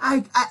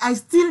 I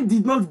still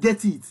did not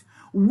get it.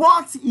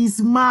 What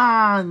is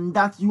man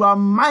that you are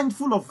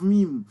mindful of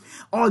him?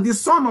 Or the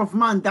son of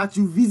man that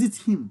you visit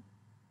him?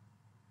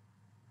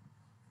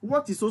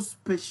 What is so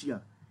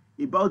special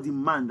about the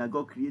man that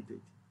God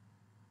created?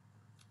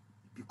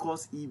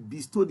 Because he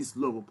bestowed his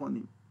love upon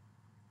him.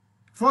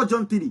 4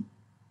 John 3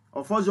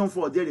 or 4 John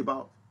 4,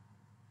 thereabout.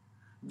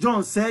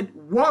 John said,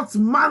 what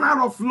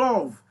manner of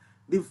love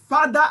the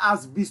Father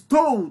has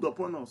bestowed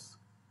upon us.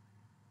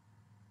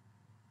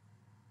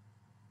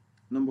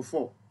 Number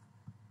 4.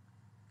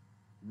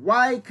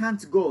 Why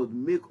can't God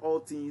make all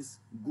things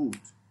good?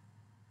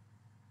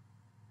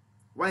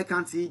 Why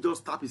can't he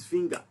just tap his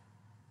finger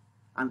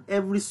and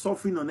every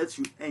suffering on earth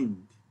should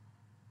end?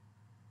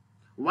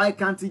 Why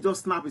can't he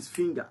just snap his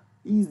finger?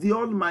 He is the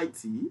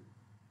Almighty.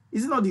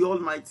 Is he not the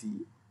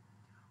Almighty?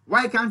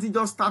 Why can't he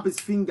just tap his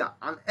finger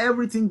and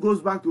everything goes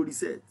back to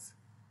reset?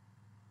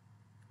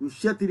 We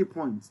share 3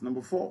 points.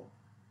 Number 4.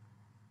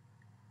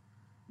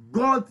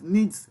 God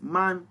needs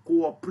man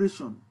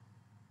cooperation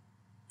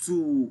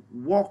to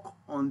walk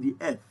on the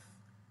earth.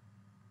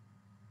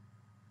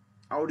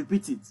 I'll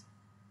repeat it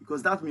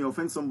because that may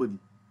offend somebody.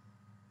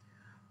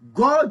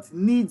 God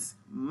needs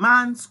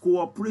man's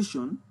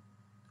cooperation.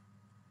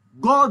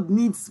 God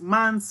needs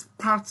man's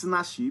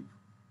partnership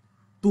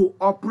to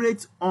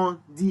operate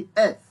on the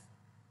earth.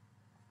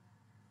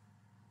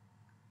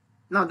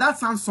 Now that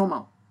sounds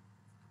somehow,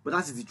 but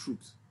that is the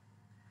truth.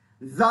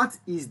 That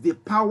is the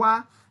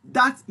power,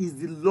 that is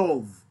the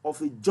love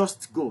of a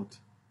just God.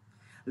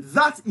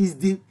 That is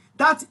the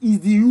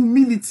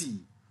humility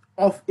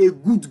of a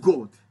good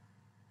God.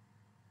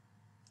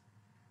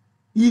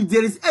 If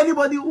there is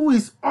anybody who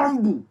is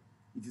humble,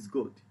 it is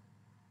God.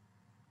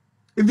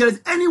 If there is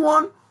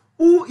anyone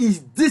who is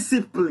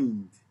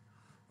disciplined,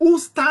 who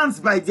stands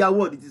by their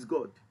word, it is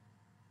God.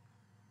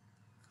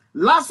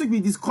 Last week we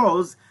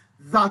discussed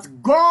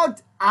that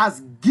God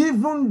has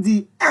given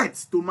the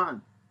earth to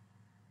man.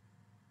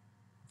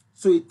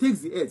 So he takes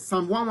the earth.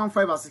 Psalm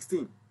 115 verse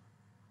 16.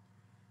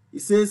 He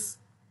says,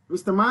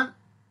 Mr. Man,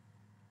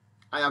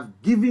 I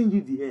have given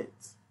you the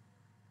earth.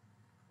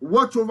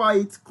 Watch over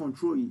it,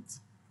 control it.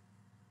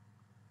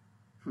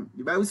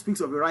 The Bible speaks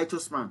of a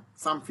righteous man.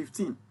 Psalm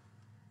 15.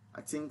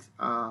 I think,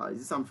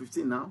 is it Psalm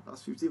 15 now?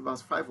 That's 15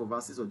 verse 5 or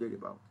verse 6 or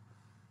thereabout.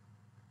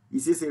 He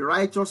says, a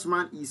righteous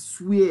man, he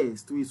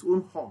swears to his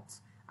own heart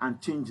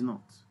and change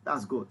not.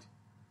 That's God.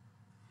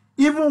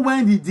 Even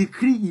when the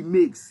decree he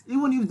makes,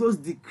 even if those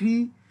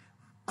decree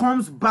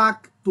comes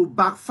back to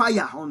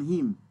backfire on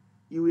him,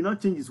 he will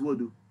not change his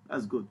word.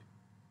 That's God.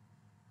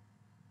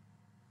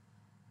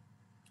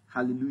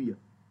 Hallelujah.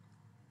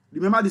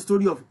 Remember the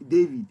story of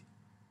David.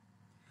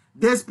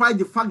 Despite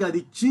the fact that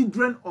the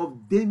children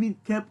of David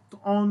kept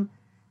on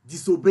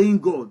disobeying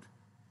God.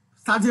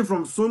 Starting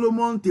from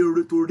Solomon to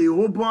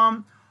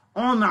Rehoboam,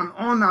 on and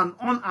on and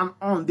on and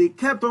on. They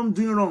kept on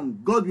doing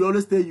wrong. God will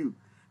always tell you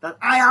that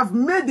I have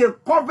made a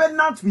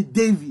covenant with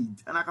David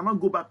and I cannot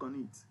go back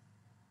on it.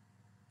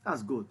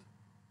 That's God.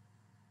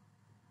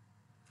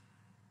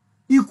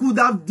 He could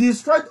have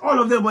destroyed all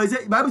of them, but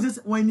the Bible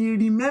says when he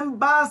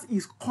remembers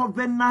his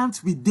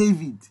covenant with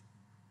David.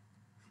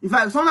 In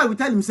fact, sometimes he will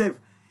tell himself,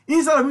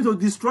 instead of me to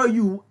destroy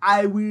you,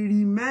 I will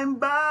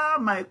remember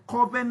my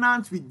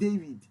covenant with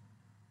David.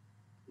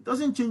 It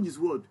doesn't change his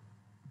word.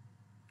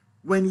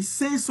 When he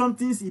says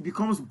something, it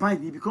becomes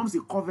binding, it becomes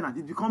a covenant,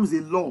 it becomes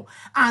a law.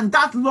 And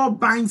that law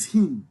binds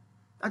him.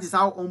 That is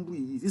how humble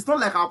he is. It's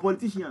not like our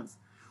politicians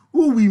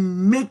who will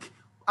make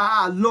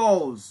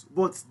laws,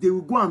 but they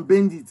will go and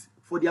bend it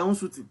for their own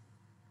suiting.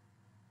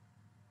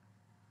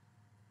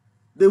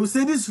 They will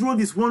say this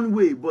road is one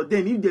way, but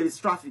then if there is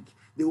traffic,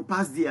 they will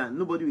pass there and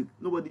nobody will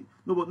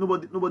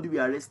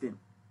arrest them.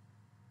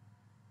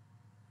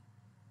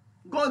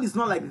 God is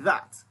not like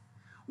that.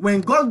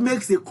 When God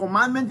makes a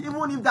commandment,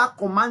 even if that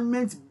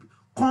commandment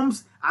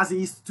comes as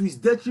to his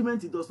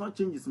detriment, it does not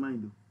change his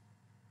mind. Though.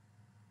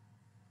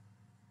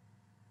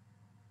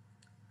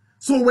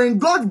 So when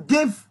God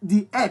gave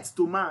the earth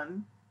to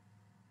man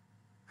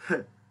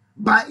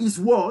by his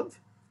word,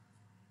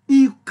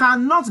 he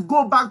cannot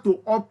go back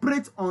to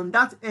operate on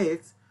that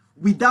earth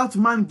without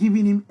man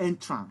giving him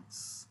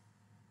entrance.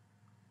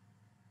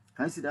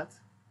 Can you see that?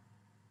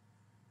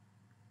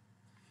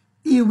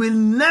 He will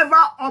never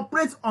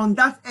operate on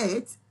that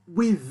earth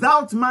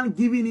without man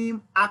giving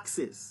him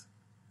access.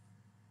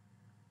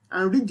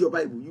 And read your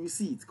Bible, you will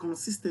see it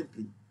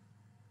consistently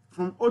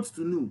from old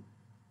to new.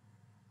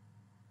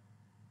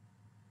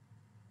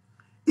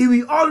 He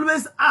will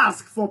always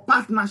ask for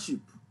partnership.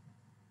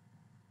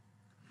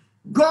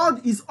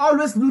 God is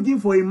always looking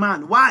for a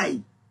man.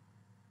 Why?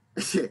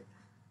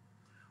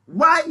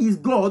 Why is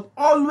God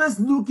always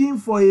looking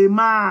for a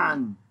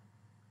man?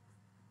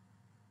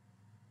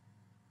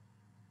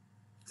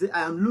 Say,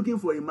 I am looking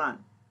for a man.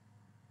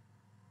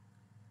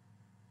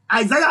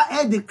 Isaiah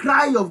heard the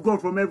cry of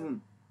God from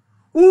heaven.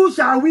 Who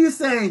shall we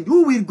send?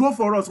 Who will go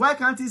for us? Why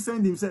can't he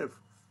send himself?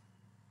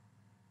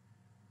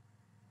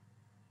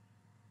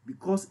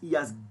 Because he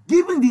has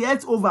given the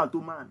earth over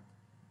to man.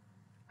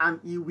 And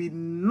he will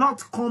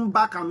not come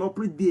back and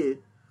operate there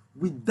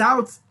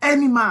without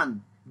any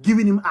man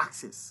giving him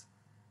access.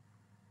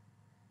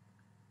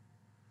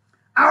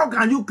 How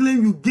can you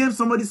claim you gave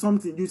somebody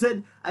something? You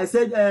said, I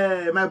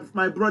said,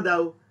 my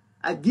brother,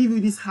 I give you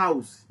this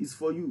house, it's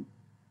for you.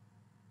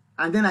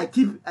 And then I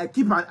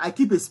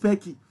keep a spare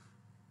key.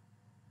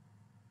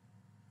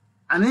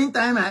 And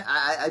anytime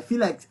I feel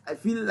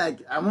like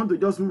I want to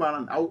just move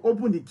around, I will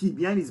open the key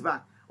behind his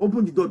back,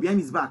 open the door behind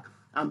his back,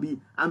 and be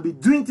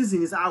doing things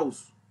in his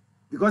house.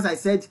 Because I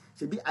said,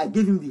 I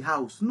gave him the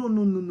house. No.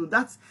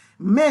 That's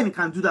men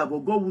can do that, but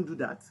God won't do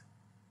that.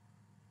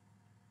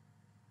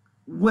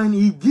 When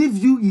he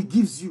gives you, he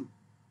gives you.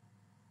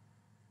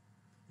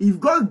 If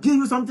God gives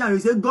you something and you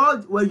say,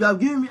 God, well, you have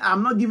given me,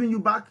 I'm not giving you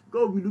back, God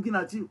will be looking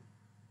at you.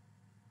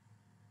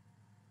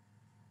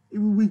 He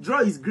will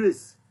withdraw his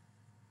grace.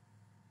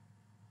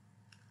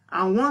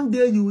 And one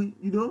day you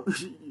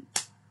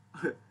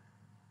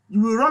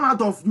will run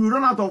out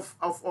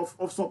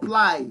of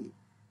supply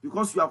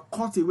because you are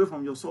cut away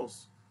from your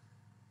source.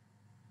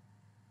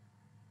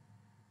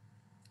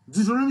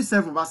 Deuteronomy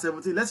 7 verse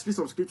 17. Let's read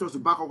some scriptures to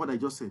back up what I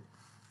just said.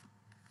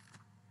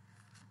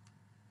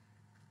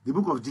 The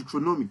book of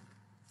Deuteronomy.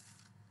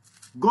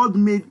 God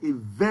made a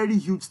very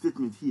huge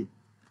statement here.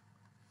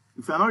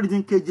 If you are not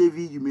reading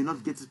KJV, you may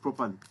not get it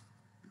properly.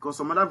 Because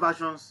some other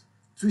versions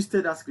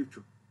twisted that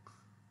scripture.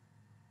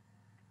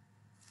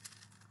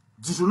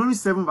 Deuteronomy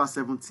 7 verse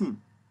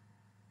 17.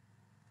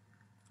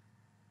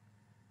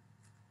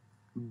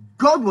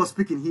 God was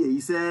speaking here. He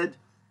said,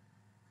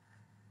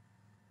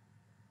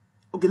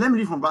 okay, let me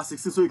read from verse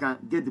 16 so you can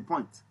get the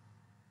point.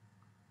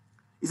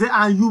 He said,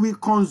 and you will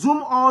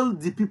consume all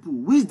the people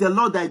which the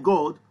Lord thy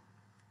God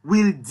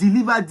will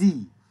deliver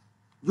thee.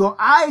 Your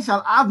eye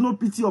shall have no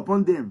pity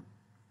upon them.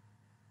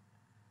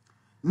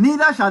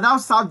 Neither shalt thou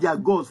serve their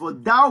gods, for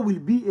they will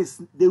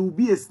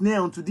be a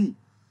snare unto thee.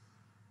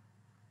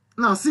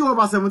 Now see what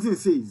verse 17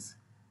 says.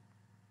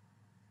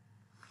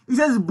 It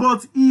says,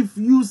 but if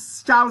you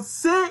shall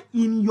say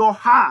in your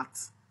heart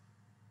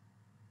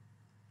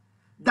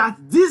that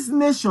these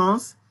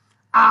nations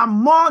are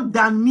more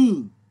than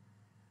me,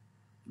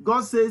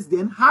 God says,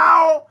 then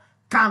how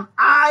can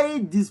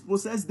I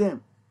dispossess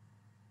them?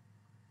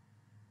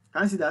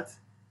 Can you see that?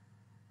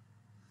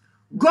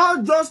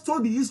 God just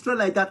told the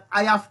Israelites that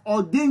I have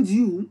ordained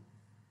you.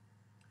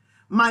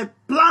 My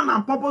plan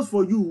and purpose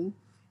for you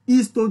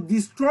is to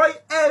destroy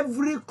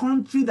every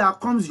country that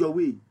comes your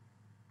way.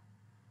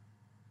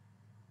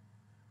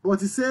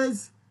 But he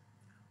says,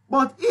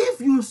 but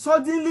if you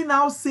suddenly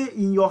now say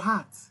in your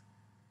heart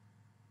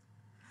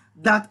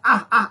that,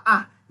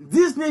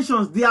 these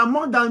nations, they are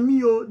more than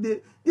me,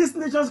 these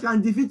nations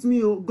can defeat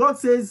me, God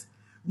says,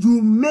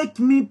 you make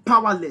me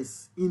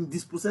powerless in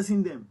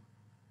dispossessing them.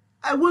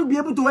 I won't be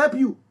able to help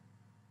you.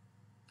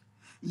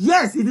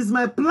 Yes, it is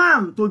my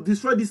plan to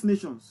destroy these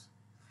nations.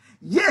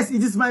 Yes,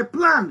 it is my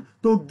plan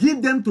to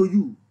give them to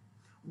you.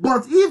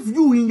 But if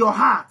you in your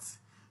heart,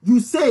 you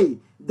say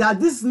that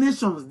these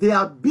nations, they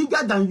are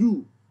bigger than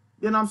you,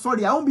 then I'm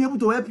sorry, I won't be able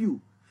to help you.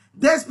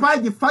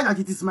 Despite the fact that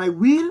it is my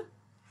will,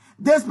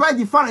 despite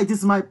the fact that it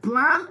is my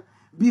plan,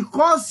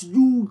 because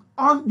you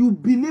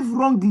believe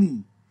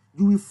wrongly,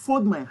 you will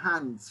fold my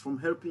hands from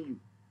helping you.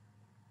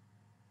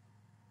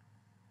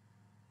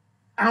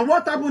 And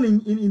what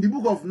happened in the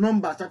book of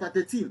Numbers, chapter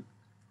 13,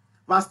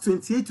 verse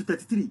 28 to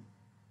 33.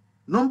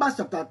 Numbers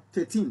chapter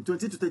 13,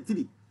 28 to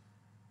 33.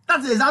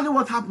 That's exactly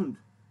what happened.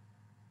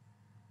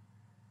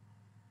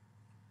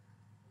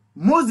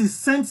 Moses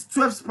sent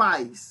 12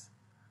 spies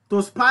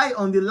to spy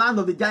on the land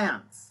of the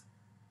giants,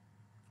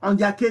 on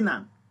their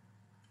Canaan.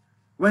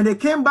 When they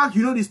came back,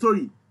 you know the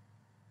story.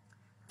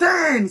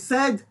 10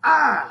 said,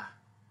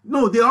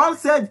 no, they all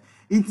said,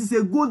 it is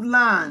a good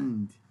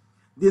land.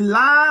 The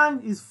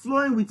land is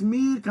flowing with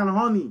milk and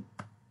honey.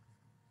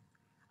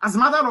 As a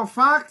matter of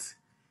fact,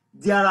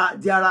 the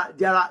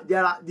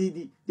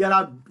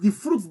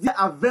fruits there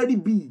are very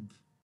big.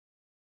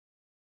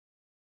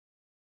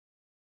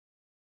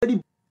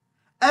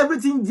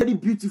 Everything very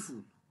beautiful.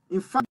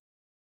 In fact,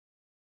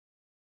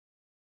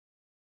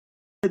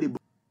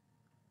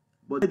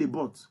 but they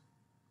bought.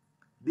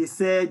 They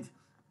said,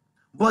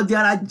 but there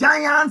are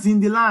giants in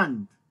the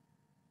land.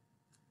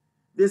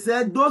 They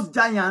said, those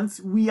giants,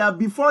 we are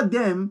before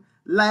them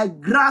like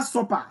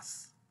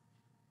grasshoppers.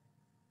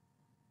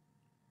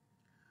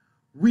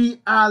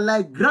 We are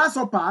like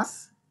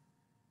grasshoppers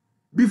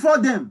before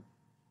them.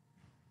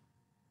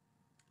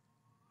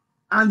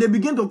 And they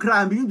begin to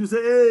cry and begin to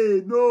say,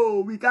 hey,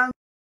 no, we can't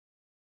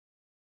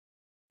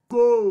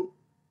go.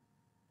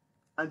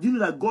 And you know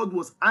that God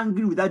was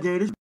angry with that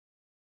generation.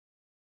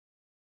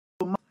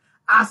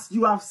 As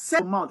you have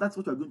said, that's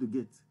what you are going to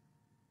get.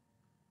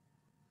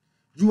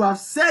 You have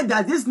said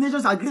that these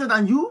nations are greater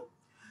than you.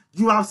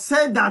 You have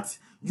said that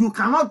you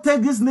cannot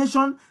take this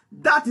nation.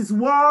 That is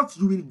what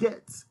you will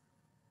get.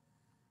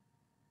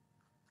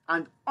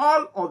 And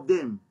all of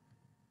them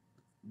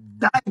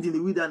died in the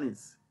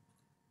wilderness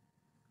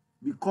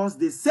because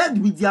they said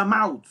with their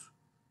mouth,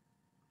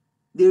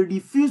 they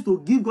refused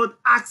to give God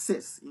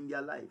access in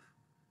their life.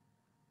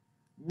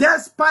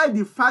 Despite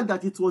the fact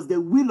that it was the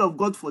will of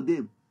God for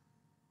them.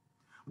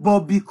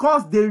 But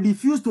because they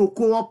refused to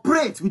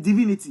cooperate with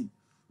divinity,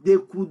 they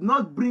could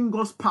not bring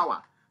God's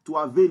power to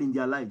avail in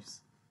their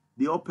lives.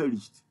 They all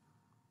perished.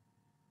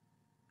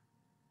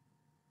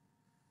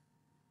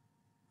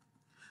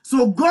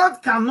 So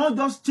God cannot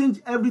just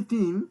change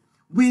everything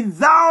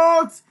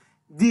without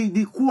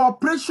the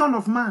cooperation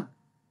of man.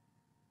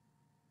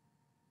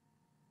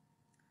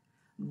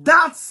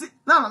 That's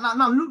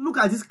now look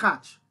at this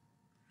catch.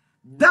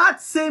 That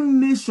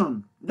same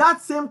nation,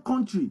 that same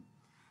country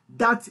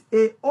that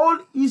all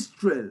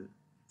Israel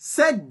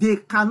said they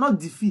cannot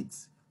defeat,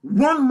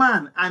 one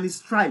man and his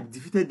tribe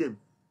defeated them.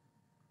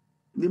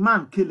 The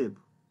man Caleb.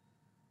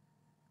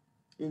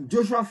 In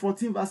Joshua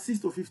 14 verse 6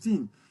 to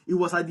 15, he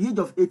was at the age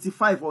of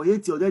 85 or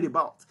 80 or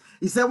thereabout.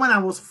 He said, when I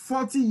was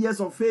 40 years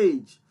of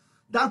age,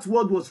 that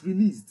word was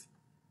released.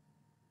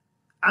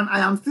 And I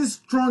am still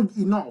strong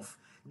enough.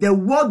 The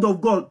word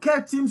of God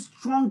kept him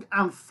strong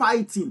and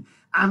fighting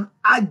and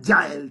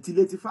agile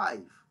till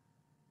 85.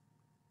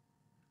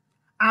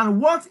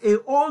 And what a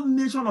whole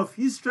nation of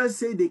Israel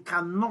say they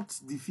cannot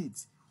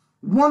defeat,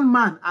 one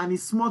man and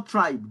his small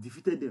tribe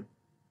defeated them.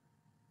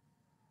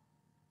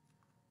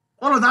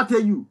 What does that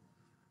tell you?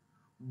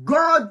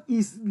 God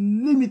is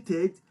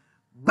limited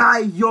by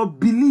your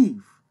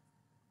belief.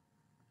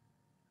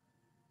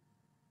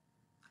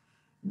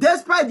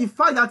 Despite the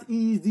fact that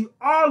he is the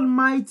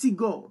Almighty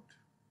God,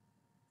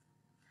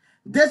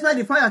 despite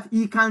the fact that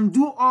he can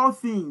do all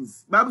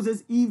things, the Bible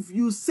says, if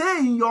you say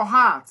in your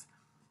heart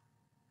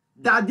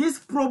that this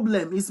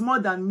problem is more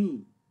than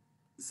me,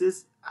 it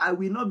says, I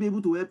will not be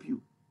able to help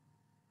you.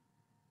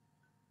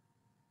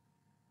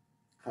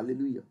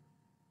 Hallelujah.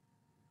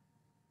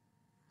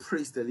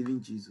 Praise the living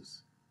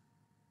Jesus.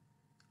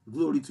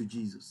 Glory to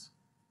Jesus.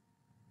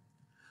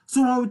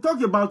 So when we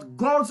talk about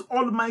God's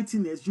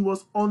almightiness, you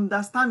must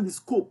understand the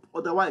scope.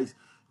 Otherwise,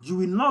 you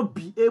will not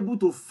be able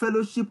to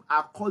fellowship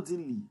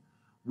accordingly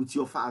with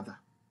your Father.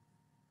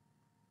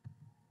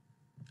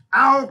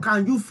 How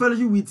can you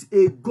fellowship with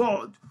a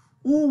God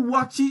who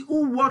watch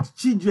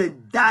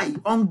children die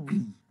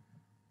hungry?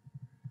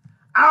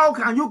 How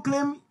can you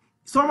claim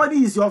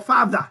somebody is your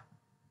father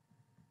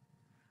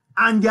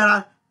and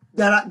there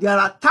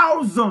are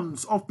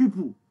thousands of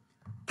people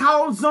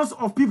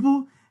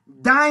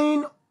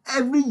dying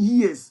every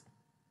year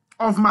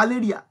of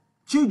malaria?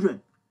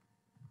 Children.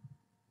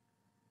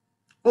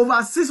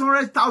 Over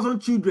 600,000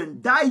 children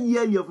die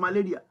yearly of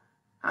malaria,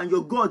 and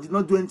your God did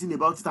not do anything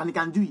about it, and he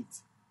can do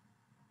it.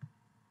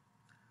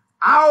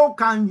 How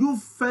can you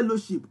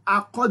fellowship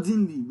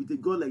accordingly with a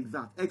God like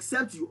that,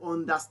 except you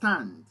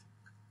understand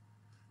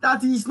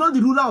that he is not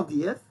the ruler of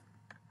the earth?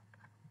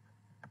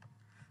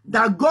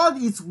 That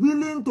God is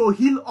willing to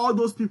heal all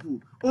those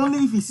people only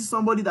if he sees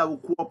somebody that will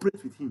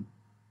cooperate with him.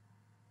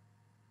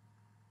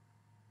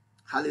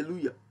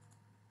 Hallelujah.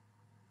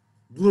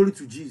 Glory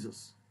to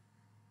Jesus.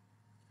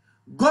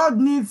 God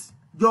needs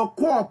your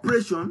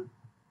cooperation,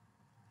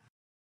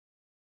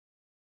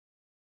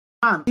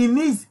 and he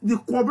needs the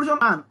cooperation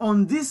man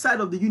on this side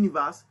of the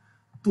universe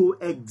to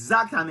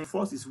exact and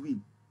enforce his will.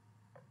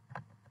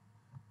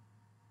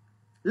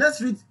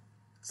 Let's read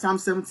Psalm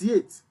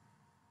 78,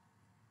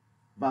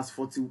 verse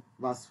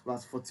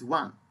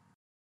 41.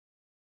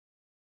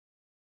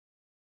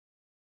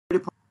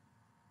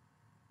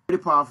 Very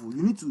powerful.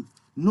 You need to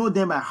know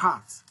them by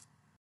heart.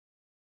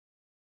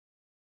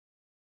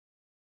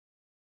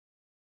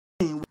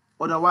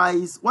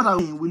 Otherwise, what I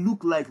mean will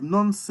look like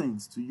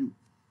nonsense to you.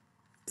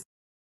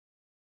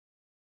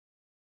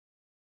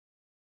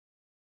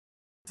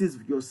 It is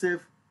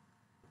yourself.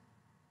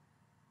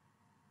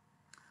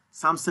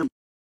 Psalm 78.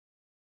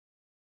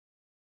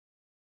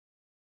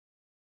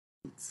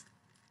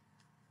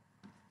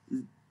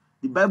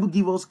 The Bible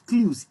gives us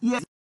clues here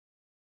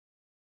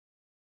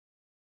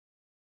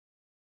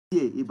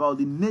about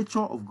the nature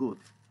of God.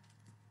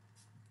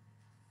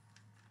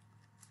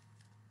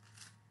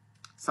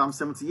 Psalm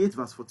 78,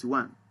 verse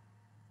 41.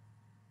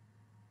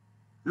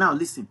 Now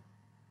listen.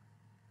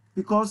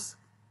 Because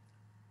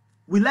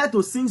we like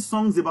to sing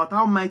songs about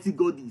how mighty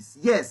God is.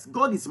 Yes,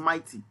 God is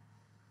mighty.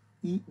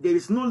 There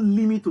is no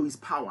limit to his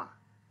power.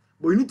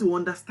 But you need to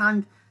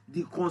understand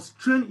the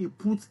constraint he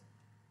put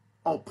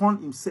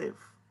upon himself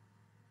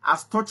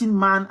as touching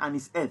man and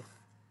his earth.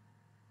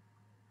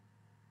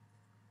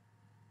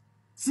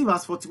 See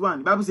verse 41.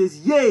 The Bible says,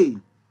 yea,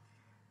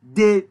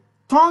 they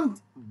turned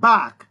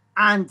back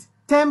and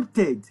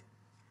tempted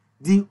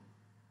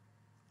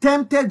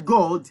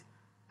God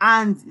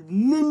and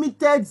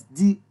limited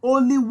the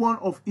Holy One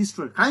of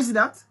Israel. Can you see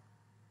that?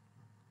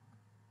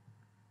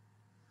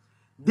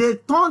 They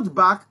turned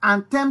back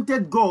and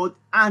tempted God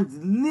and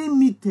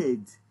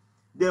limited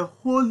the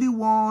Holy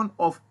One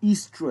of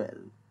Israel.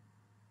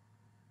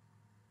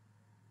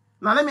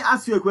 Now let me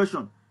ask you a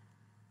question.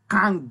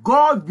 Can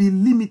God be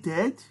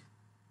limited?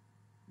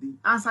 The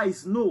answer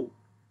is no.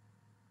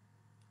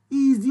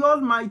 He is the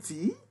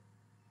Almighty.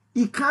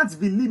 He can't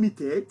be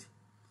limited.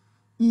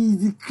 He is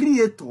the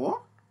Creator.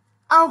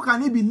 How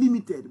can he be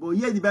limited? But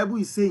here the Bible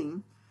is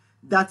saying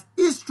that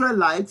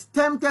Israelites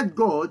tempted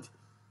God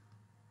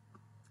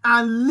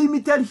and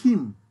limited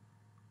him.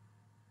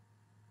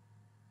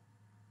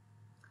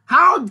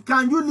 How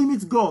can you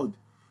limit God?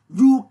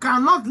 You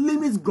cannot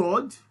limit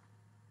God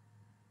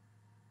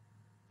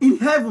in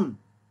heaven.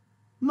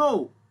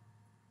 No.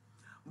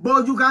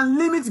 But you can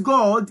limit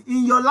God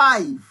in your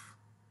life.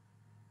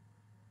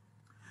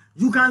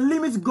 You can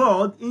limit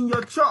God in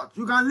your church.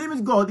 You can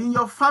limit God in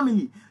your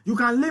family. You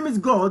can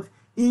limit God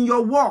in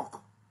your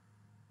work.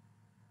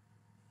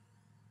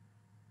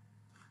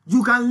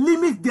 You can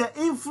limit the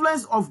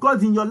influence of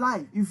God in your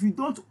life if you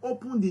don't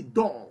open the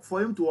door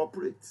for him to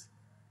operate.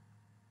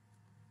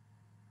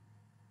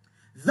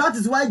 That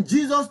is why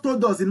Jesus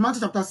told us in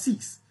Matthew chapter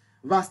 6,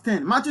 verse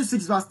 10. Matthew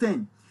 6, verse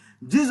 10.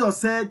 Jesus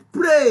said,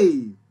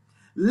 pray.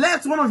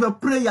 Let one of your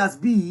prayers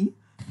be,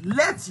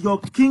 let your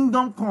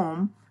kingdom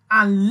come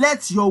and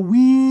let your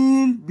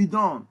will be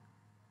done.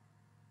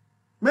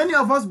 Many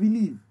of us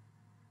believe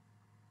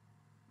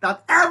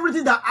that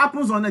everything that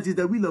happens on earth is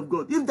the will of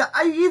God. If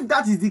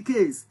that is the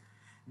case,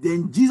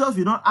 then Jesus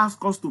will not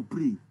ask us to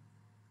pray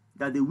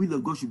that the will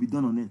of God should be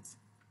done on earth.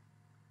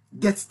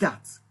 Get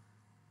that.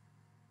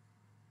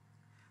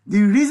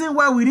 The reason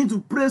why we need to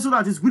pray so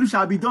that his will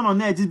shall be done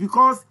on earth is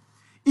because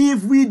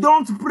if we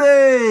don't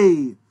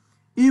pray,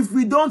 if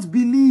we don't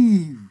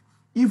believe,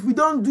 if we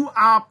don't do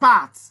our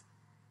part,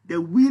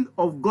 the will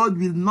of God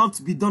will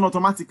not be done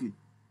automatically.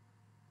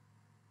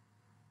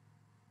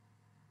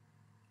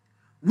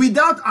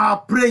 Without our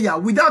prayer,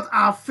 without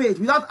our faith,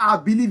 without our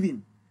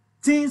believing,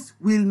 things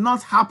will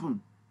not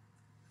happen.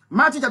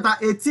 Matthew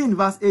chapter 18,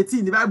 verse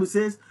 18, the Bible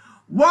says,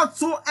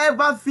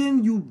 whatsoever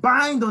thing you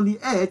bind on the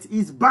earth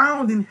is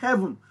bound in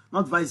heaven,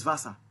 not vice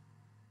versa.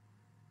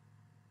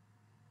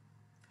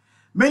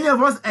 Many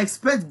of us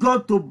expect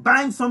God to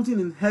bind something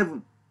in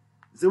heaven.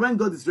 So when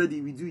God is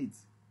ready, we do it.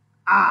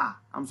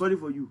 I'm sorry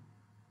for you.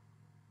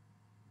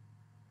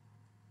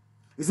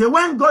 He said,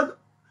 when God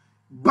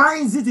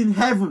binds it in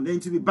heaven, then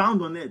it will be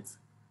bound on earth.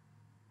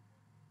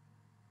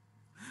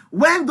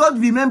 When God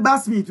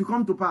remembers me, it will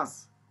come to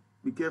pass.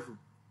 Be careful.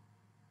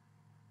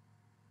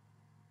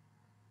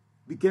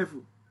 Be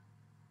careful.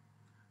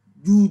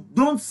 You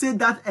don't say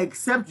that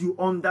except you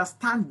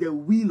understand the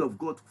will of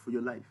God for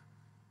your life.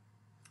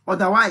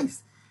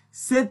 Otherwise,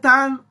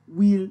 Satan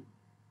will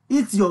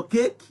eat your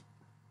cake,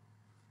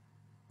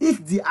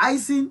 eat the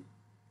icing,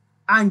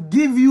 and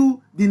give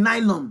you the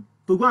nylon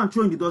to go and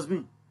throw in the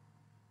dustbin.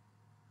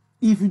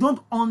 If you don't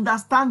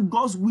understand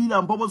God's will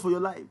and purpose for your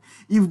life,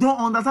 if you don't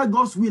understand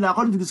God's will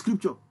according to the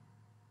scripture,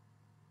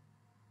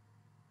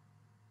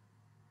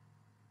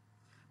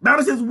 the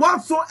Bible says,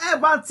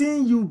 whatsoever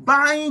thing you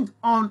bind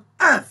on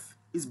earth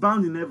is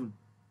bound in heaven.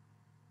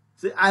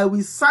 Say, I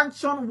will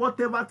sanction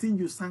whatever thing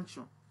you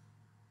sanction.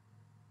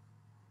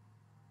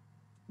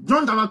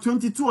 John chapter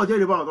 22 or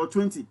thereabout, or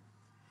 20.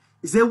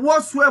 He said,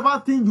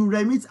 whatsoever thing you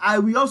remit, I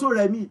will also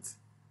remit.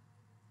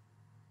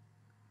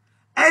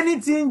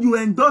 Anything you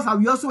endorse, I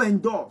will also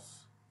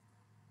endorse.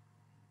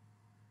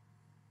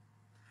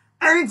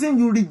 Anything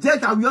you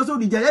reject, I will also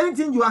reject.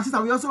 Anything you accept, I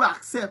will also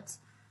accept.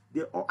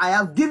 I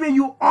have given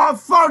you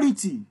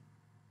authority.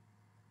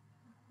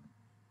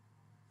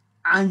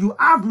 And you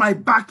have my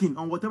backing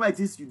on whatever it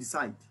is you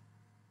decide.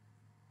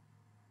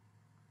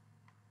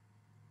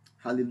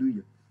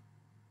 Hallelujah.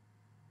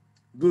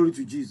 Glory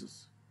to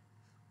Jesus.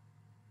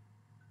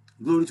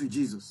 Glory to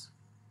Jesus.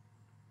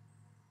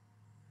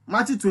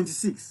 Matthew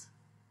 26,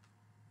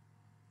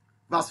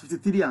 verse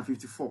 53 and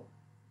 54.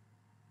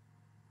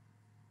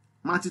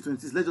 Matthew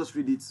 26, let's just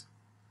read it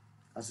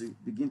as we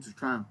begin to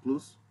try and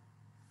close.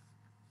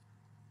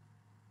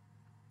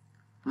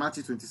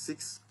 Matthew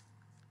 26,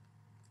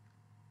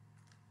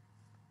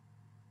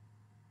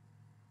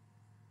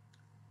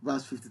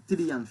 verse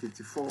 53 and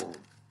 54.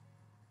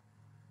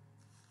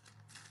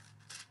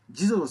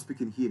 Jesus was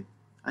speaking here,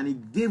 and he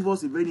gave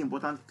us a very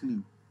important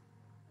clue.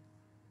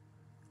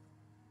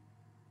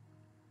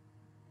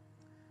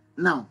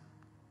 Now,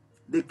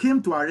 they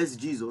came to arrest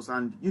Jesus,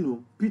 and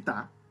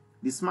Peter,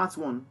 the smart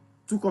one,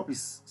 took up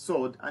his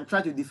sword and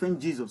tried to defend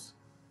Jesus.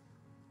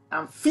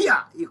 And fear,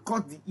 he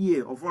caught the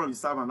ear of one of the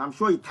servants. I'm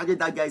sure he targeted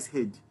that guy's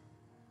head.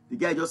 The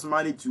guy just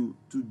managed to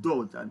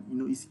dodge,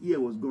 and his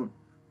ear was gone.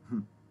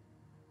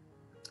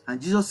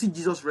 And Jesus see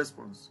Jesus'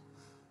 response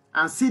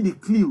and see the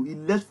clue he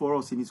left for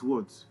us in his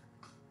words.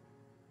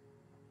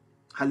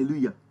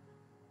 Hallelujah.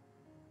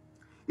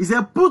 He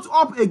said, put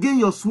up again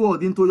your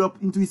sword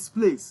into its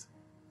place.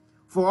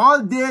 For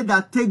all they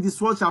that take the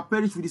sword shall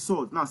perish with the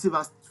sword. Now, see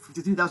verse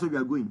 53, that's where we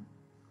are going.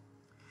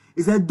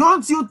 He said,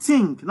 don't you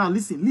think, now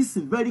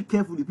listen very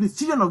carefully, please.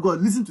 Children of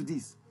God, listen to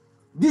this.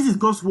 This is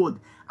God's word.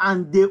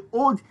 And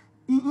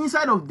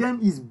inside of them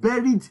is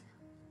buried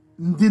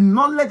the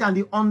knowledge and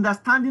the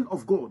understanding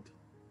of God.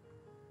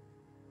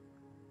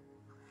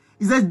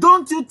 He said,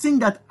 don't you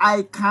think that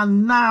I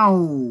can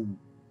now?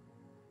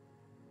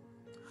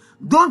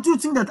 Don't you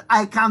think that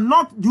I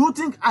cannot? Do you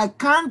think I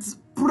can't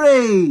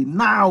pray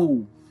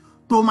now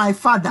to my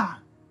Father,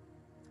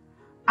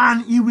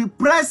 and he will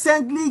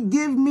presently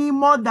give me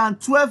more than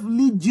 12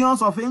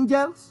 legions of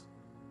angels?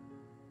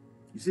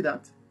 You see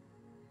that?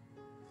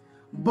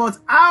 But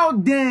how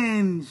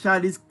then shall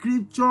the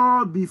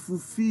scripture be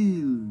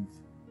fulfilled?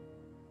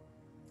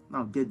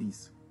 Now get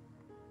this.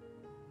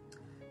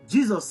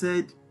 Jesus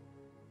said,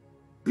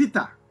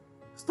 Peter,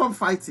 stop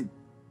fighting.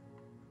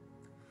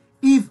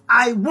 If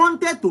I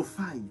wanted to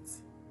fight,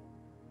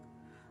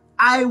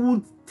 I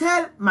would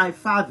tell my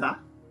Father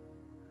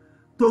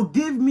to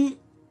give me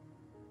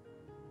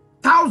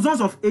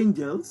thousands of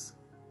angels,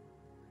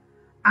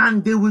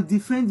 and they will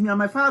defend me, and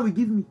my Father will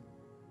give me.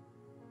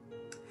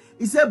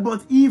 He said,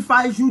 but if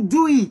I should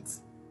do it,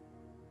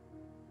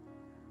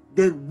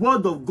 the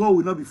word of God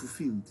will not be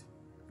fulfilled.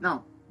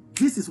 Now,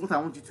 this is what I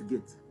want you to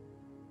get.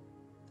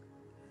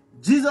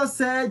 Jesus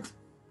said,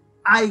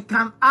 I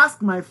can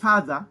ask my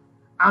Father,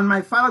 and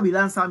my Father will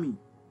answer me.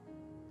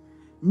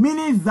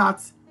 Meaning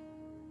that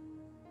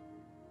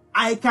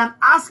I can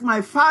ask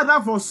my Father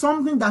for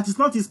something that is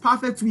not his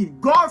perfect will.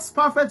 God's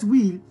perfect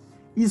will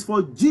is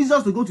for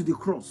Jesus to go to the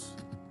cross.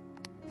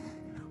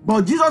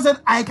 But Jesus said,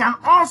 I can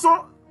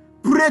also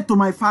pray to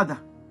my Father,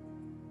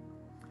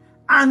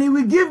 and he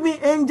will give me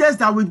angels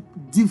that will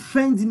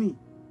defend me,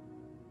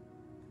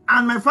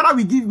 and my Father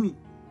will give me,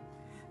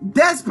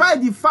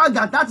 despite the fact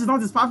that that is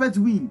not his perfect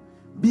will.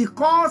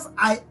 Because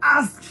I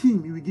ask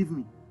him, he will give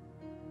me.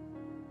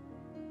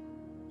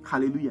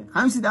 Hallelujah.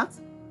 Can you see that?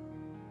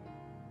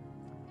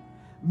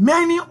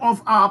 Many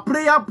of our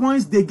prayer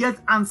points, they get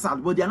answered,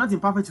 but they are not in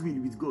perfect will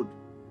with God.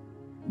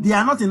 They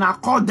are not in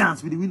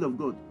accordance with the will of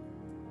God.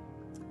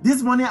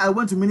 This morning I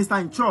went to minister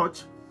in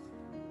church,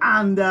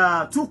 and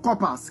 2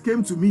 couples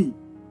came to me,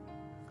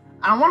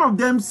 and one of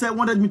them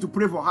wanted me to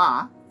pray for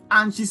her,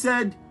 and she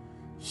said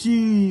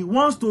she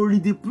wants to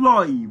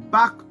redeploy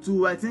back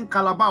to, I think,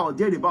 Calabar or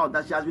thereabout,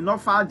 that she has been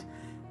offered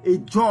a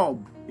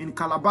job in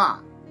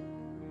Calabar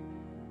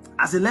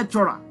as a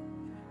lecturer,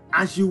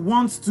 and she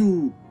wants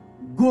to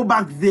go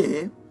back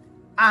there,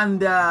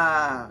 and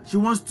she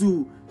wants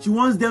to be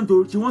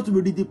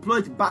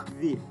redeployed back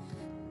there.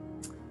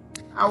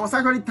 I was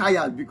actually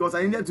tired because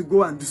I needed to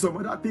go and do some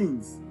other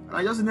things, and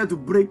I just needed to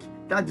break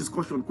that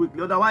discussion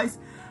quickly. Otherwise,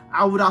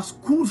 I would have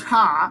schooled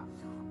her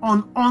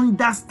on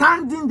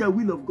understanding the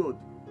will of God.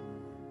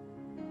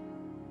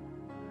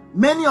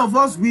 Many of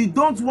us, we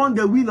don't want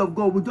the will of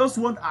God, we just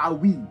want our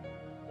will.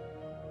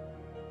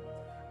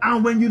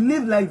 And when you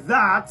live like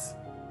that,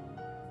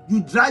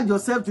 you drag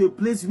yourself to a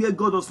place where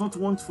God does not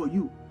want for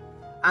you,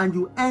 and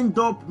you end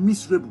up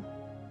miserable.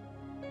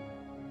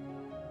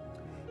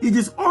 It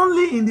is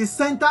only in the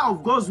center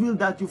of God's will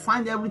that you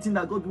find everything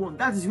that God wants.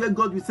 That is where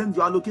God will send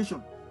your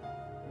allocation.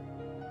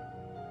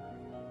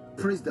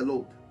 Praise the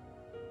Lord.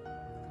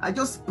 I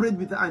just prayed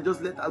with her and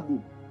just let her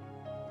go.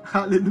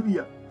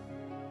 Hallelujah.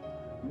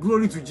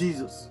 Glory to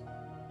Jesus.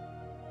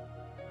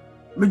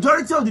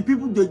 Majority of the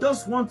people, they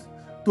just want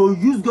to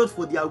use God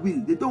for their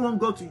will. They don't want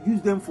God to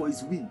use them for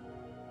his will.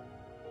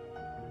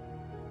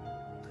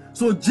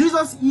 So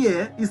Jesus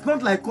here is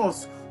not like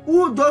us,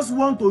 who just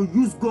want to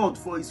use God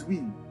for his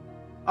will,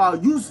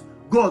 use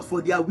God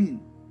for their will.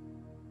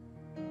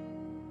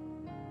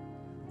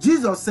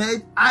 Jesus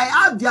said, I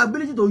have the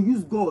ability to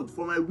use God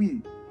for my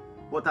will,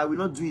 but I will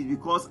not do it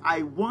because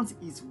I want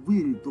his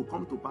will to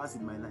come to pass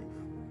in my life.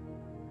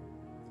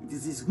 It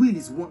is his will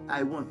is what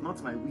I want,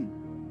 not my will.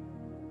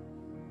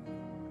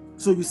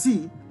 So you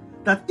see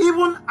that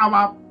even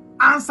our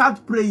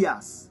answered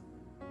prayers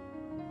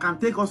can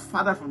take us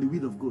further from the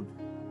will of God.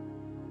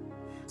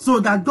 So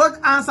that God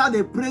answered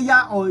a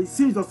prayer or a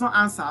series does not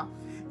answer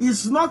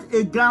is not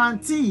a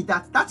guarantee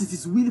that that is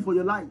his will for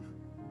your life.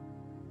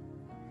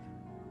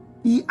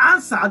 He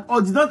answered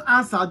or did not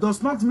answer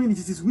does not mean it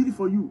is his will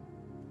for you.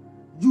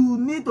 You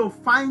need to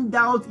find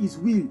out his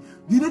will.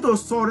 You need to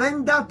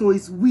surrender to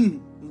his will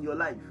in your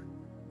life.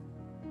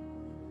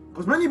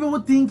 Because many people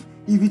think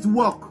if it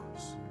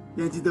works,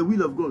 then it is the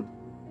will of God.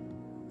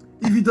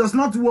 If it does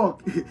not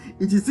work,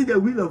 it is still the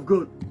will of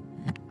God.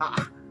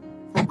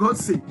 For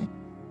God's sake.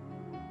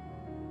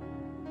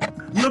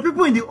 You know,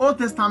 people in the Old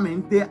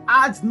Testament, they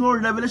had no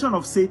revelation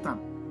of Satan.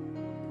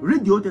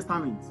 Read the Old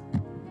Testament.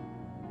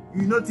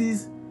 You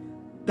notice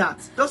that.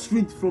 Just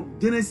read from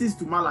Genesis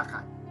to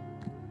Malachi.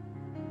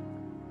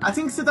 I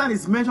think Satan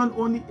is mentioned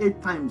only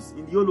 8 times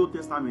in the Old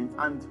Testament,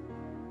 and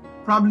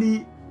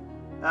probably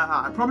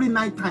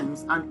 9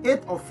 times, and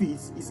 8 of it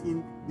is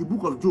in the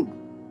book of Job.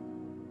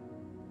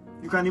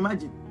 You can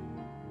imagine.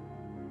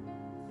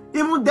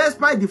 Even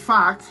despite the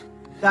fact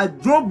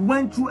that Job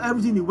went through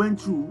everything he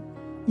went through,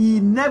 he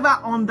never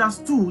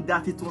understood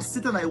that it was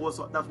Satan that was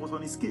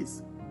on his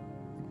case.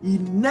 He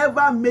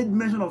never made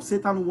mention of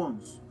Satan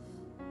once.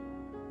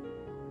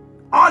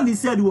 All he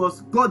said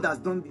was, God has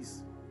done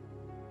this.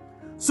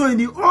 So in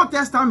the Old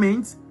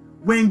Testament,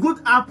 when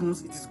good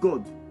happens, it is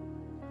God.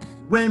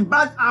 When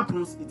bad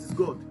happens, it is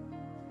God.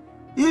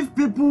 If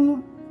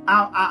people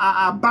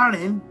are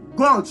barren,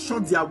 God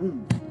shut their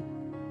womb.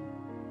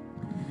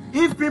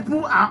 If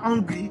people are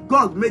hungry,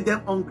 God made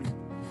them hungry.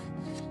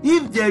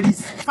 If there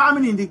is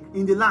famine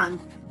in the land,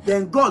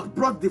 then God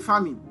brought the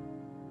famine.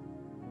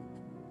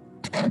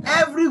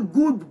 Every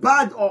good,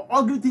 bad, or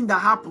ugly thing that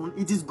happened,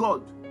 it is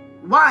God.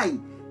 Why?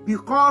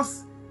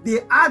 Because they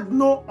had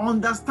no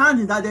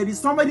understanding that there is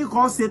somebody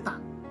called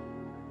Satan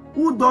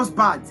who does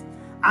bad,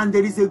 and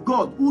there is a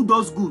God who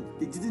does good.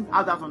 They didn't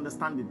have that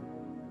understanding.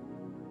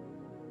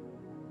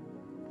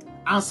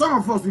 And some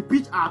of us, we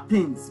pitch our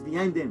things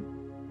behind them.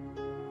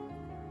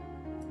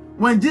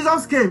 When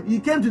Jesus came, he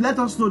came to let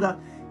us know that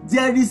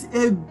there is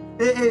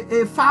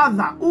a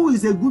father who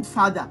is a good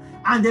father,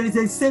 and there is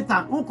a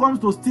Satan who comes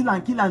to steal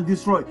and kill and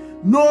destroy.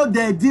 Know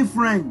the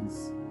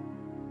difference.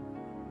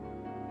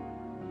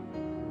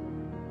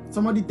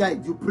 Somebody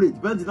died, you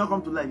prayed, but did not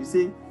come to life. You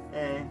say,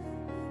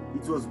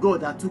 it was God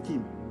that took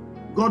him.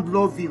 God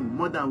loved him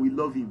more than we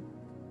love him.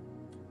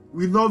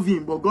 We love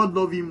him, but God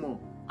loved him more.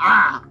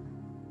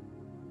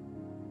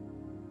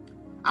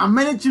 And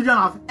many children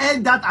have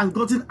heard that and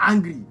gotten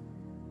angry.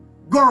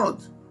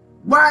 God,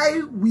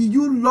 why will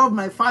you love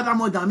my father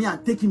more than me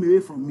and take him away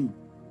from me?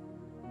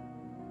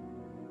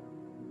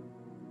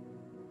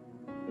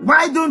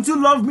 Why don't you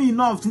love me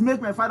enough to make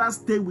my father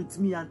stay with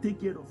me and take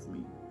care of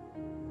me?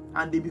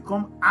 And they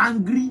become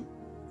angry.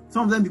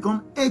 Some of them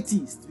become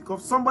atheists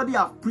because somebody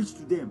have preached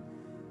to them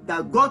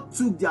that God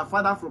took their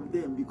father from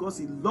them because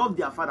he loved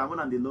their father more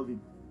than they love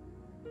him.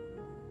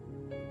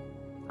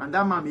 And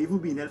that man may even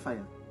be in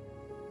hellfire.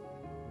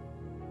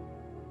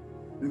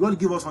 May God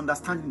give us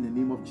understanding in the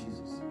name of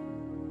Jesus.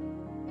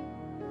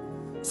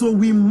 So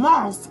we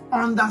must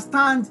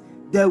understand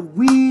the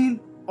will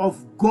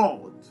of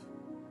God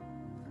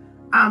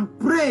and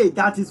pray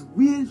that his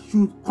will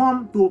should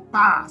come to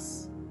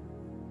pass.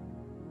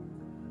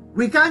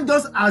 We can't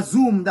just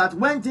assume that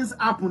when things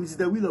happen, it's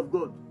the will of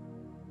God.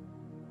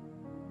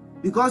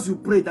 Because you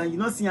prayed and you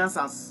not see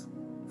answers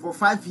for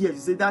 5 years, you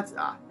say that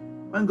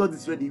when God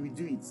is ready, we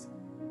do it.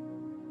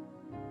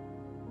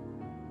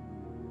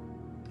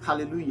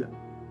 Hallelujah.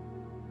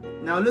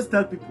 Now let's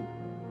tell people.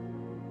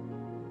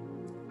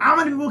 How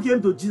many people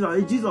came to Jesus?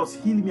 Hey, Jesus,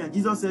 heal me. And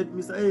Jesus said,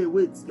 Mr. Hey,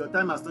 wait, your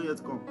time has not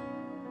yet come.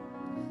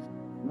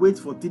 Wait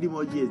for 3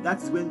 more years.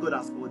 That is when God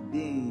has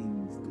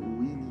ordained to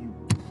heal you.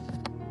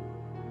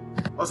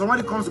 Or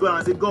somebody comes to God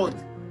and says, God,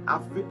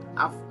 I've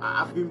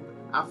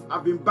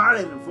been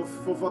barren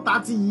for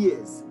 30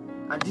 years.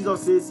 And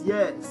Jesus says,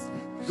 yes,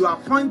 your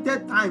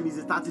appointed time is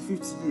the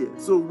 35th year.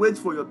 So wait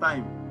for your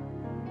time.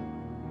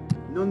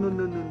 No.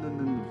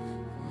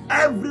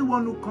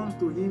 Everyone who comes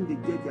to him, they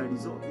get their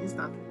result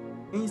instantly.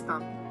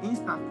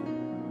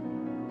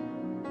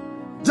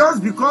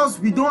 Just because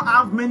we don't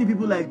have many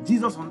people like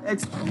Jesus on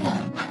earth,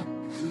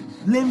 we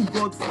blame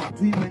God for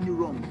doing many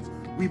wrongs.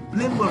 We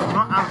blame God for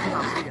not answering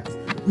our prayers.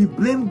 We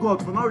blame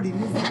God for not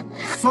removing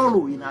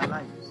sorrow in our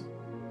lives.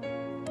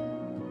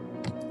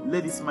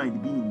 Let this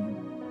mind be in you.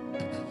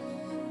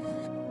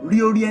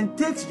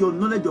 Reorientate your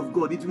knowledge of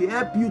God. It will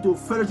help you to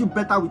fellowship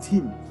better with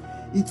him.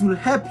 It will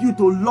help you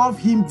to love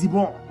him the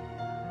more.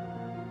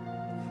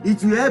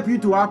 It will help you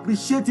to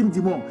appreciate him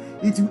the more.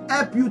 It will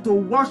help you to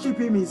worship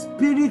Him in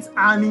spirit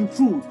and in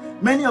truth.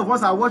 Many of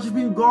us are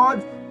worshiping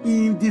God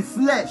in the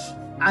flesh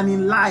and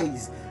in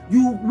lies.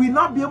 You will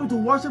not be able to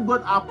worship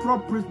God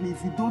appropriately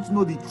if you don't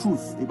know the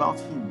truth about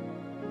Him.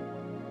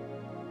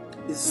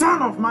 The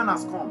Son of Man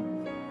has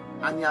come,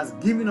 and He has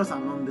given us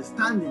an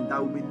understanding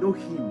that we may know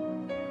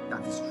Him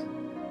that is true.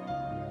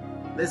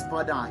 Let's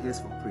bow down our heads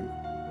for prayer.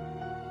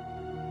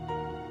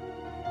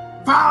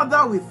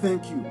 Father, we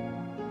thank you.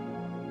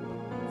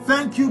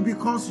 Thank you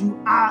because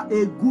you are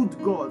a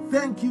good God.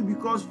 Thank you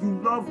because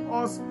you love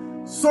us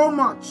so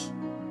much.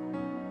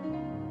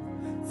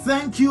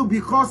 Thank you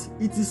because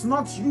it is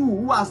not you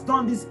who has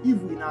done this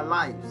evil in our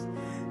lives.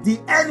 The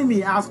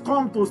enemy has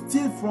come to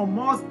steal from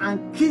us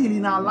and kill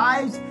in our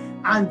lives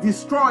and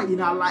destroy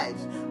in our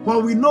lives.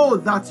 But we know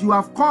that you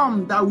have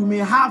come that we may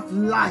have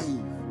life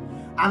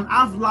and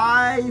have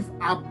life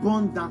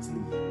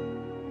abundantly.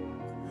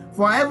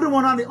 For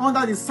everyone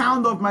under the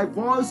sound of my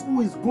voice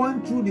who is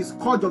going through the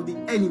scourge of the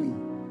enemy,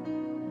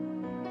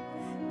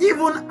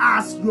 even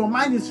as your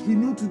mind is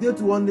renewed today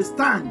to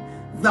understand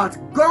that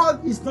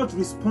God is not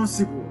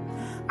responsible,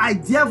 I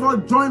therefore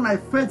join my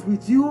faith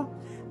with you,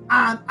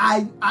 and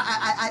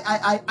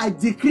I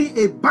decree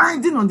a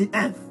binding on the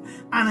earth,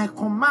 and I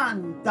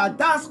command that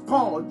that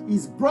scourge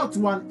is brought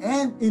to an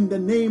end in the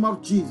name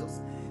of Jesus.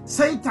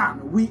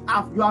 Satan, you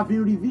have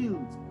been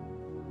revealed.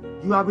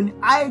 You have been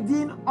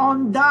hiding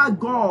under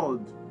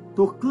God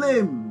to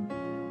claim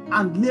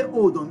and lay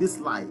hold on this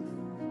life.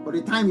 But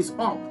the time is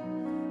up.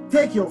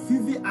 Take your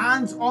filthy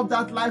hands off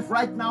that life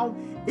right now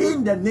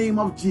in the name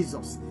of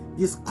Jesus.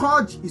 The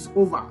scourge is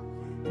over.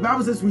 The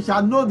Bible says we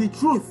shall know the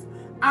truth,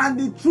 and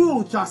the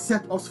truth shall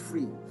set us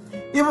free.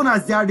 Even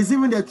as they are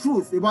receiving the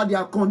truth about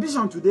their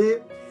condition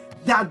today,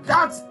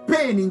 that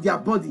pain in their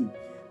body,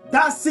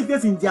 that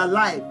sickness in their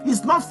life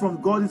is not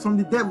from God, it's from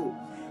the devil.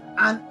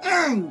 An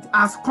end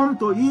has come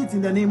to it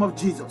in the name of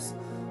Jesus.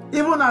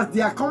 Even as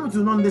they are coming to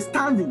an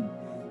understanding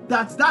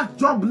that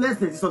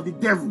joblessness is of the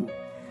devil,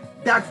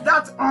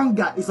 that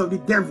hunger is of the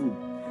devil,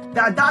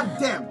 that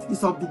debt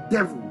is of the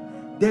devil.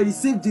 They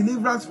receive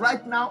deliverance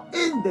right now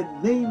in the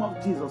name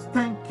of Jesus.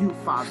 Thank you,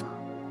 Father.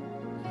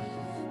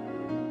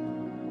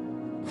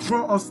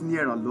 Draw us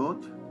nearer,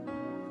 Lord.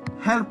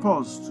 Help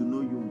us to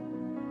know you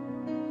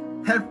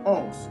more. Help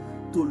us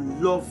to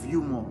love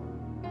you more.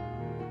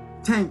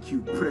 Thank you,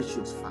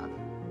 precious Father.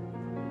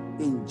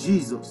 In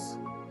Jesus'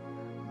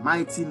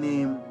 mighty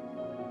name,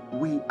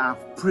 we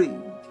have prayed.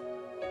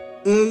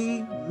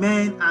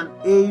 Amen and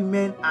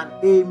amen and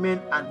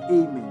amen and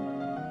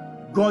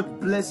amen. God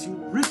bless you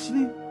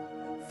richly.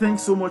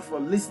 Thanks so much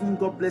for listening.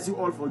 God bless you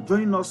all for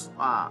joining us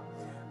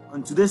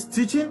on today's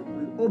teaching.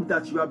 We hope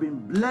that you have been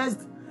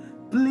blessed.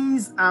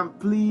 Please and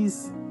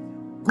please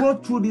go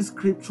through these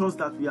scriptures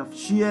that we have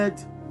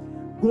shared.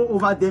 Go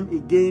over them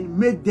again.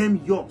 Make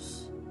them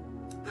yours.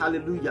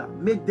 Hallelujah.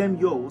 Make them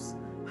yours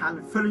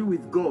and fellowship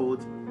with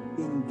God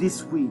in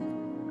this week.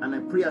 And I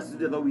pray as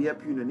today that we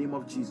help you in the name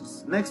of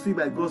Jesus. Next week,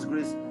 by God's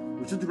grace,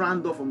 we should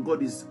round off on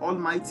God is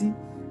Almighty,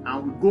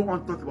 and we go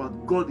on to talk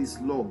about God is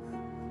love.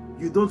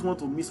 You don't want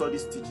to miss all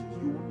these teachings.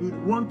 You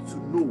want to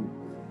know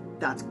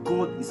that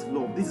God is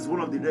love. This is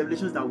one of the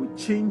revelations that will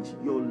change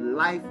your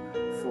life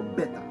for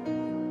better.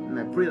 And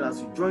I pray that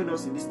as you join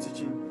us in this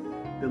teaching,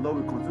 the Lord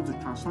will continue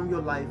to transform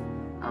your life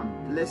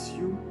and bless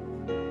you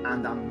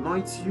and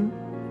anoint you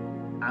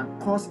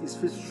and cause His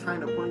face to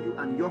shine upon you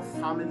and your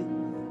family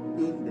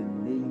in the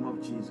name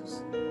of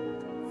Jesus.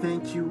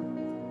 Thank you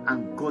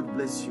and God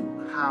bless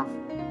you. Have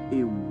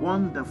a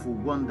wonderful,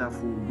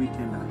 wonderful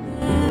weekend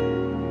ahead.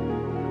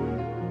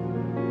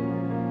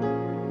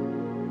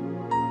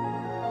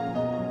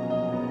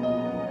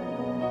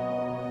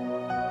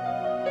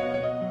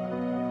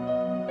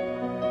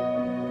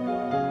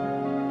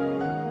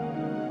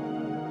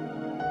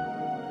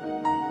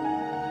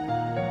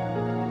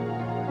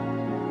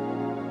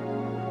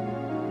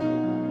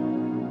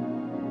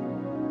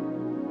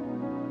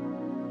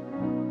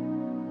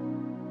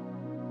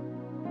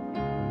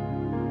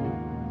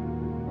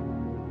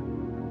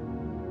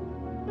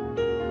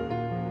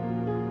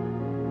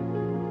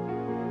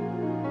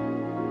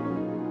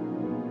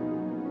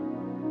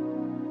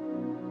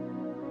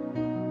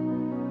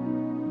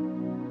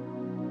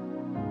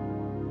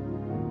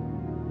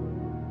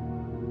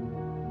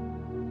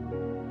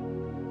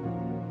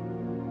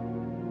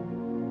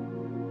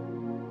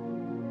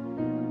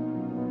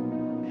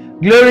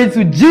 Glory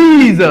to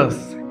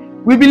Jesus.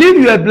 We believe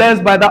you are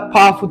blessed by that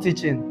powerful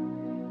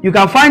teaching. You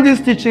can find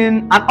this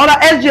teaching and other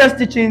SGS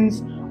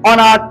teachings on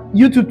our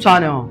YouTube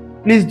channel.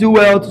 Please do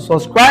well to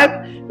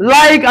subscribe,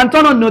 like, and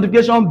turn on the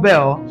notification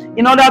bell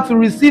in order to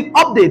receive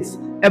updates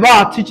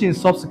about our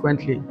teachings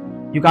subsequently.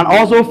 You can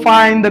also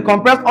find the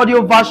compressed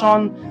audio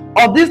version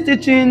of this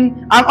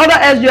teaching and other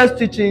SGS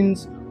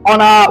teachings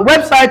on our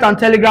website and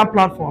Telegram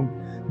platform.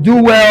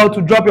 Do well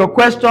to drop your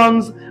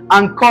questions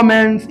and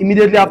comments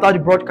immediately after the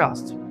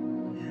broadcast.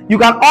 You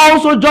can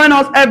also join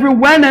us every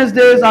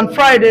Wednesdays and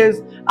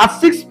Fridays at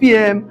 6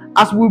 p.m.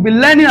 as we'll be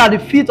learning at the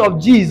feet of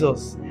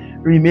Jesus.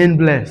 Remain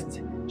blessed.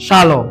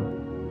 Shalom.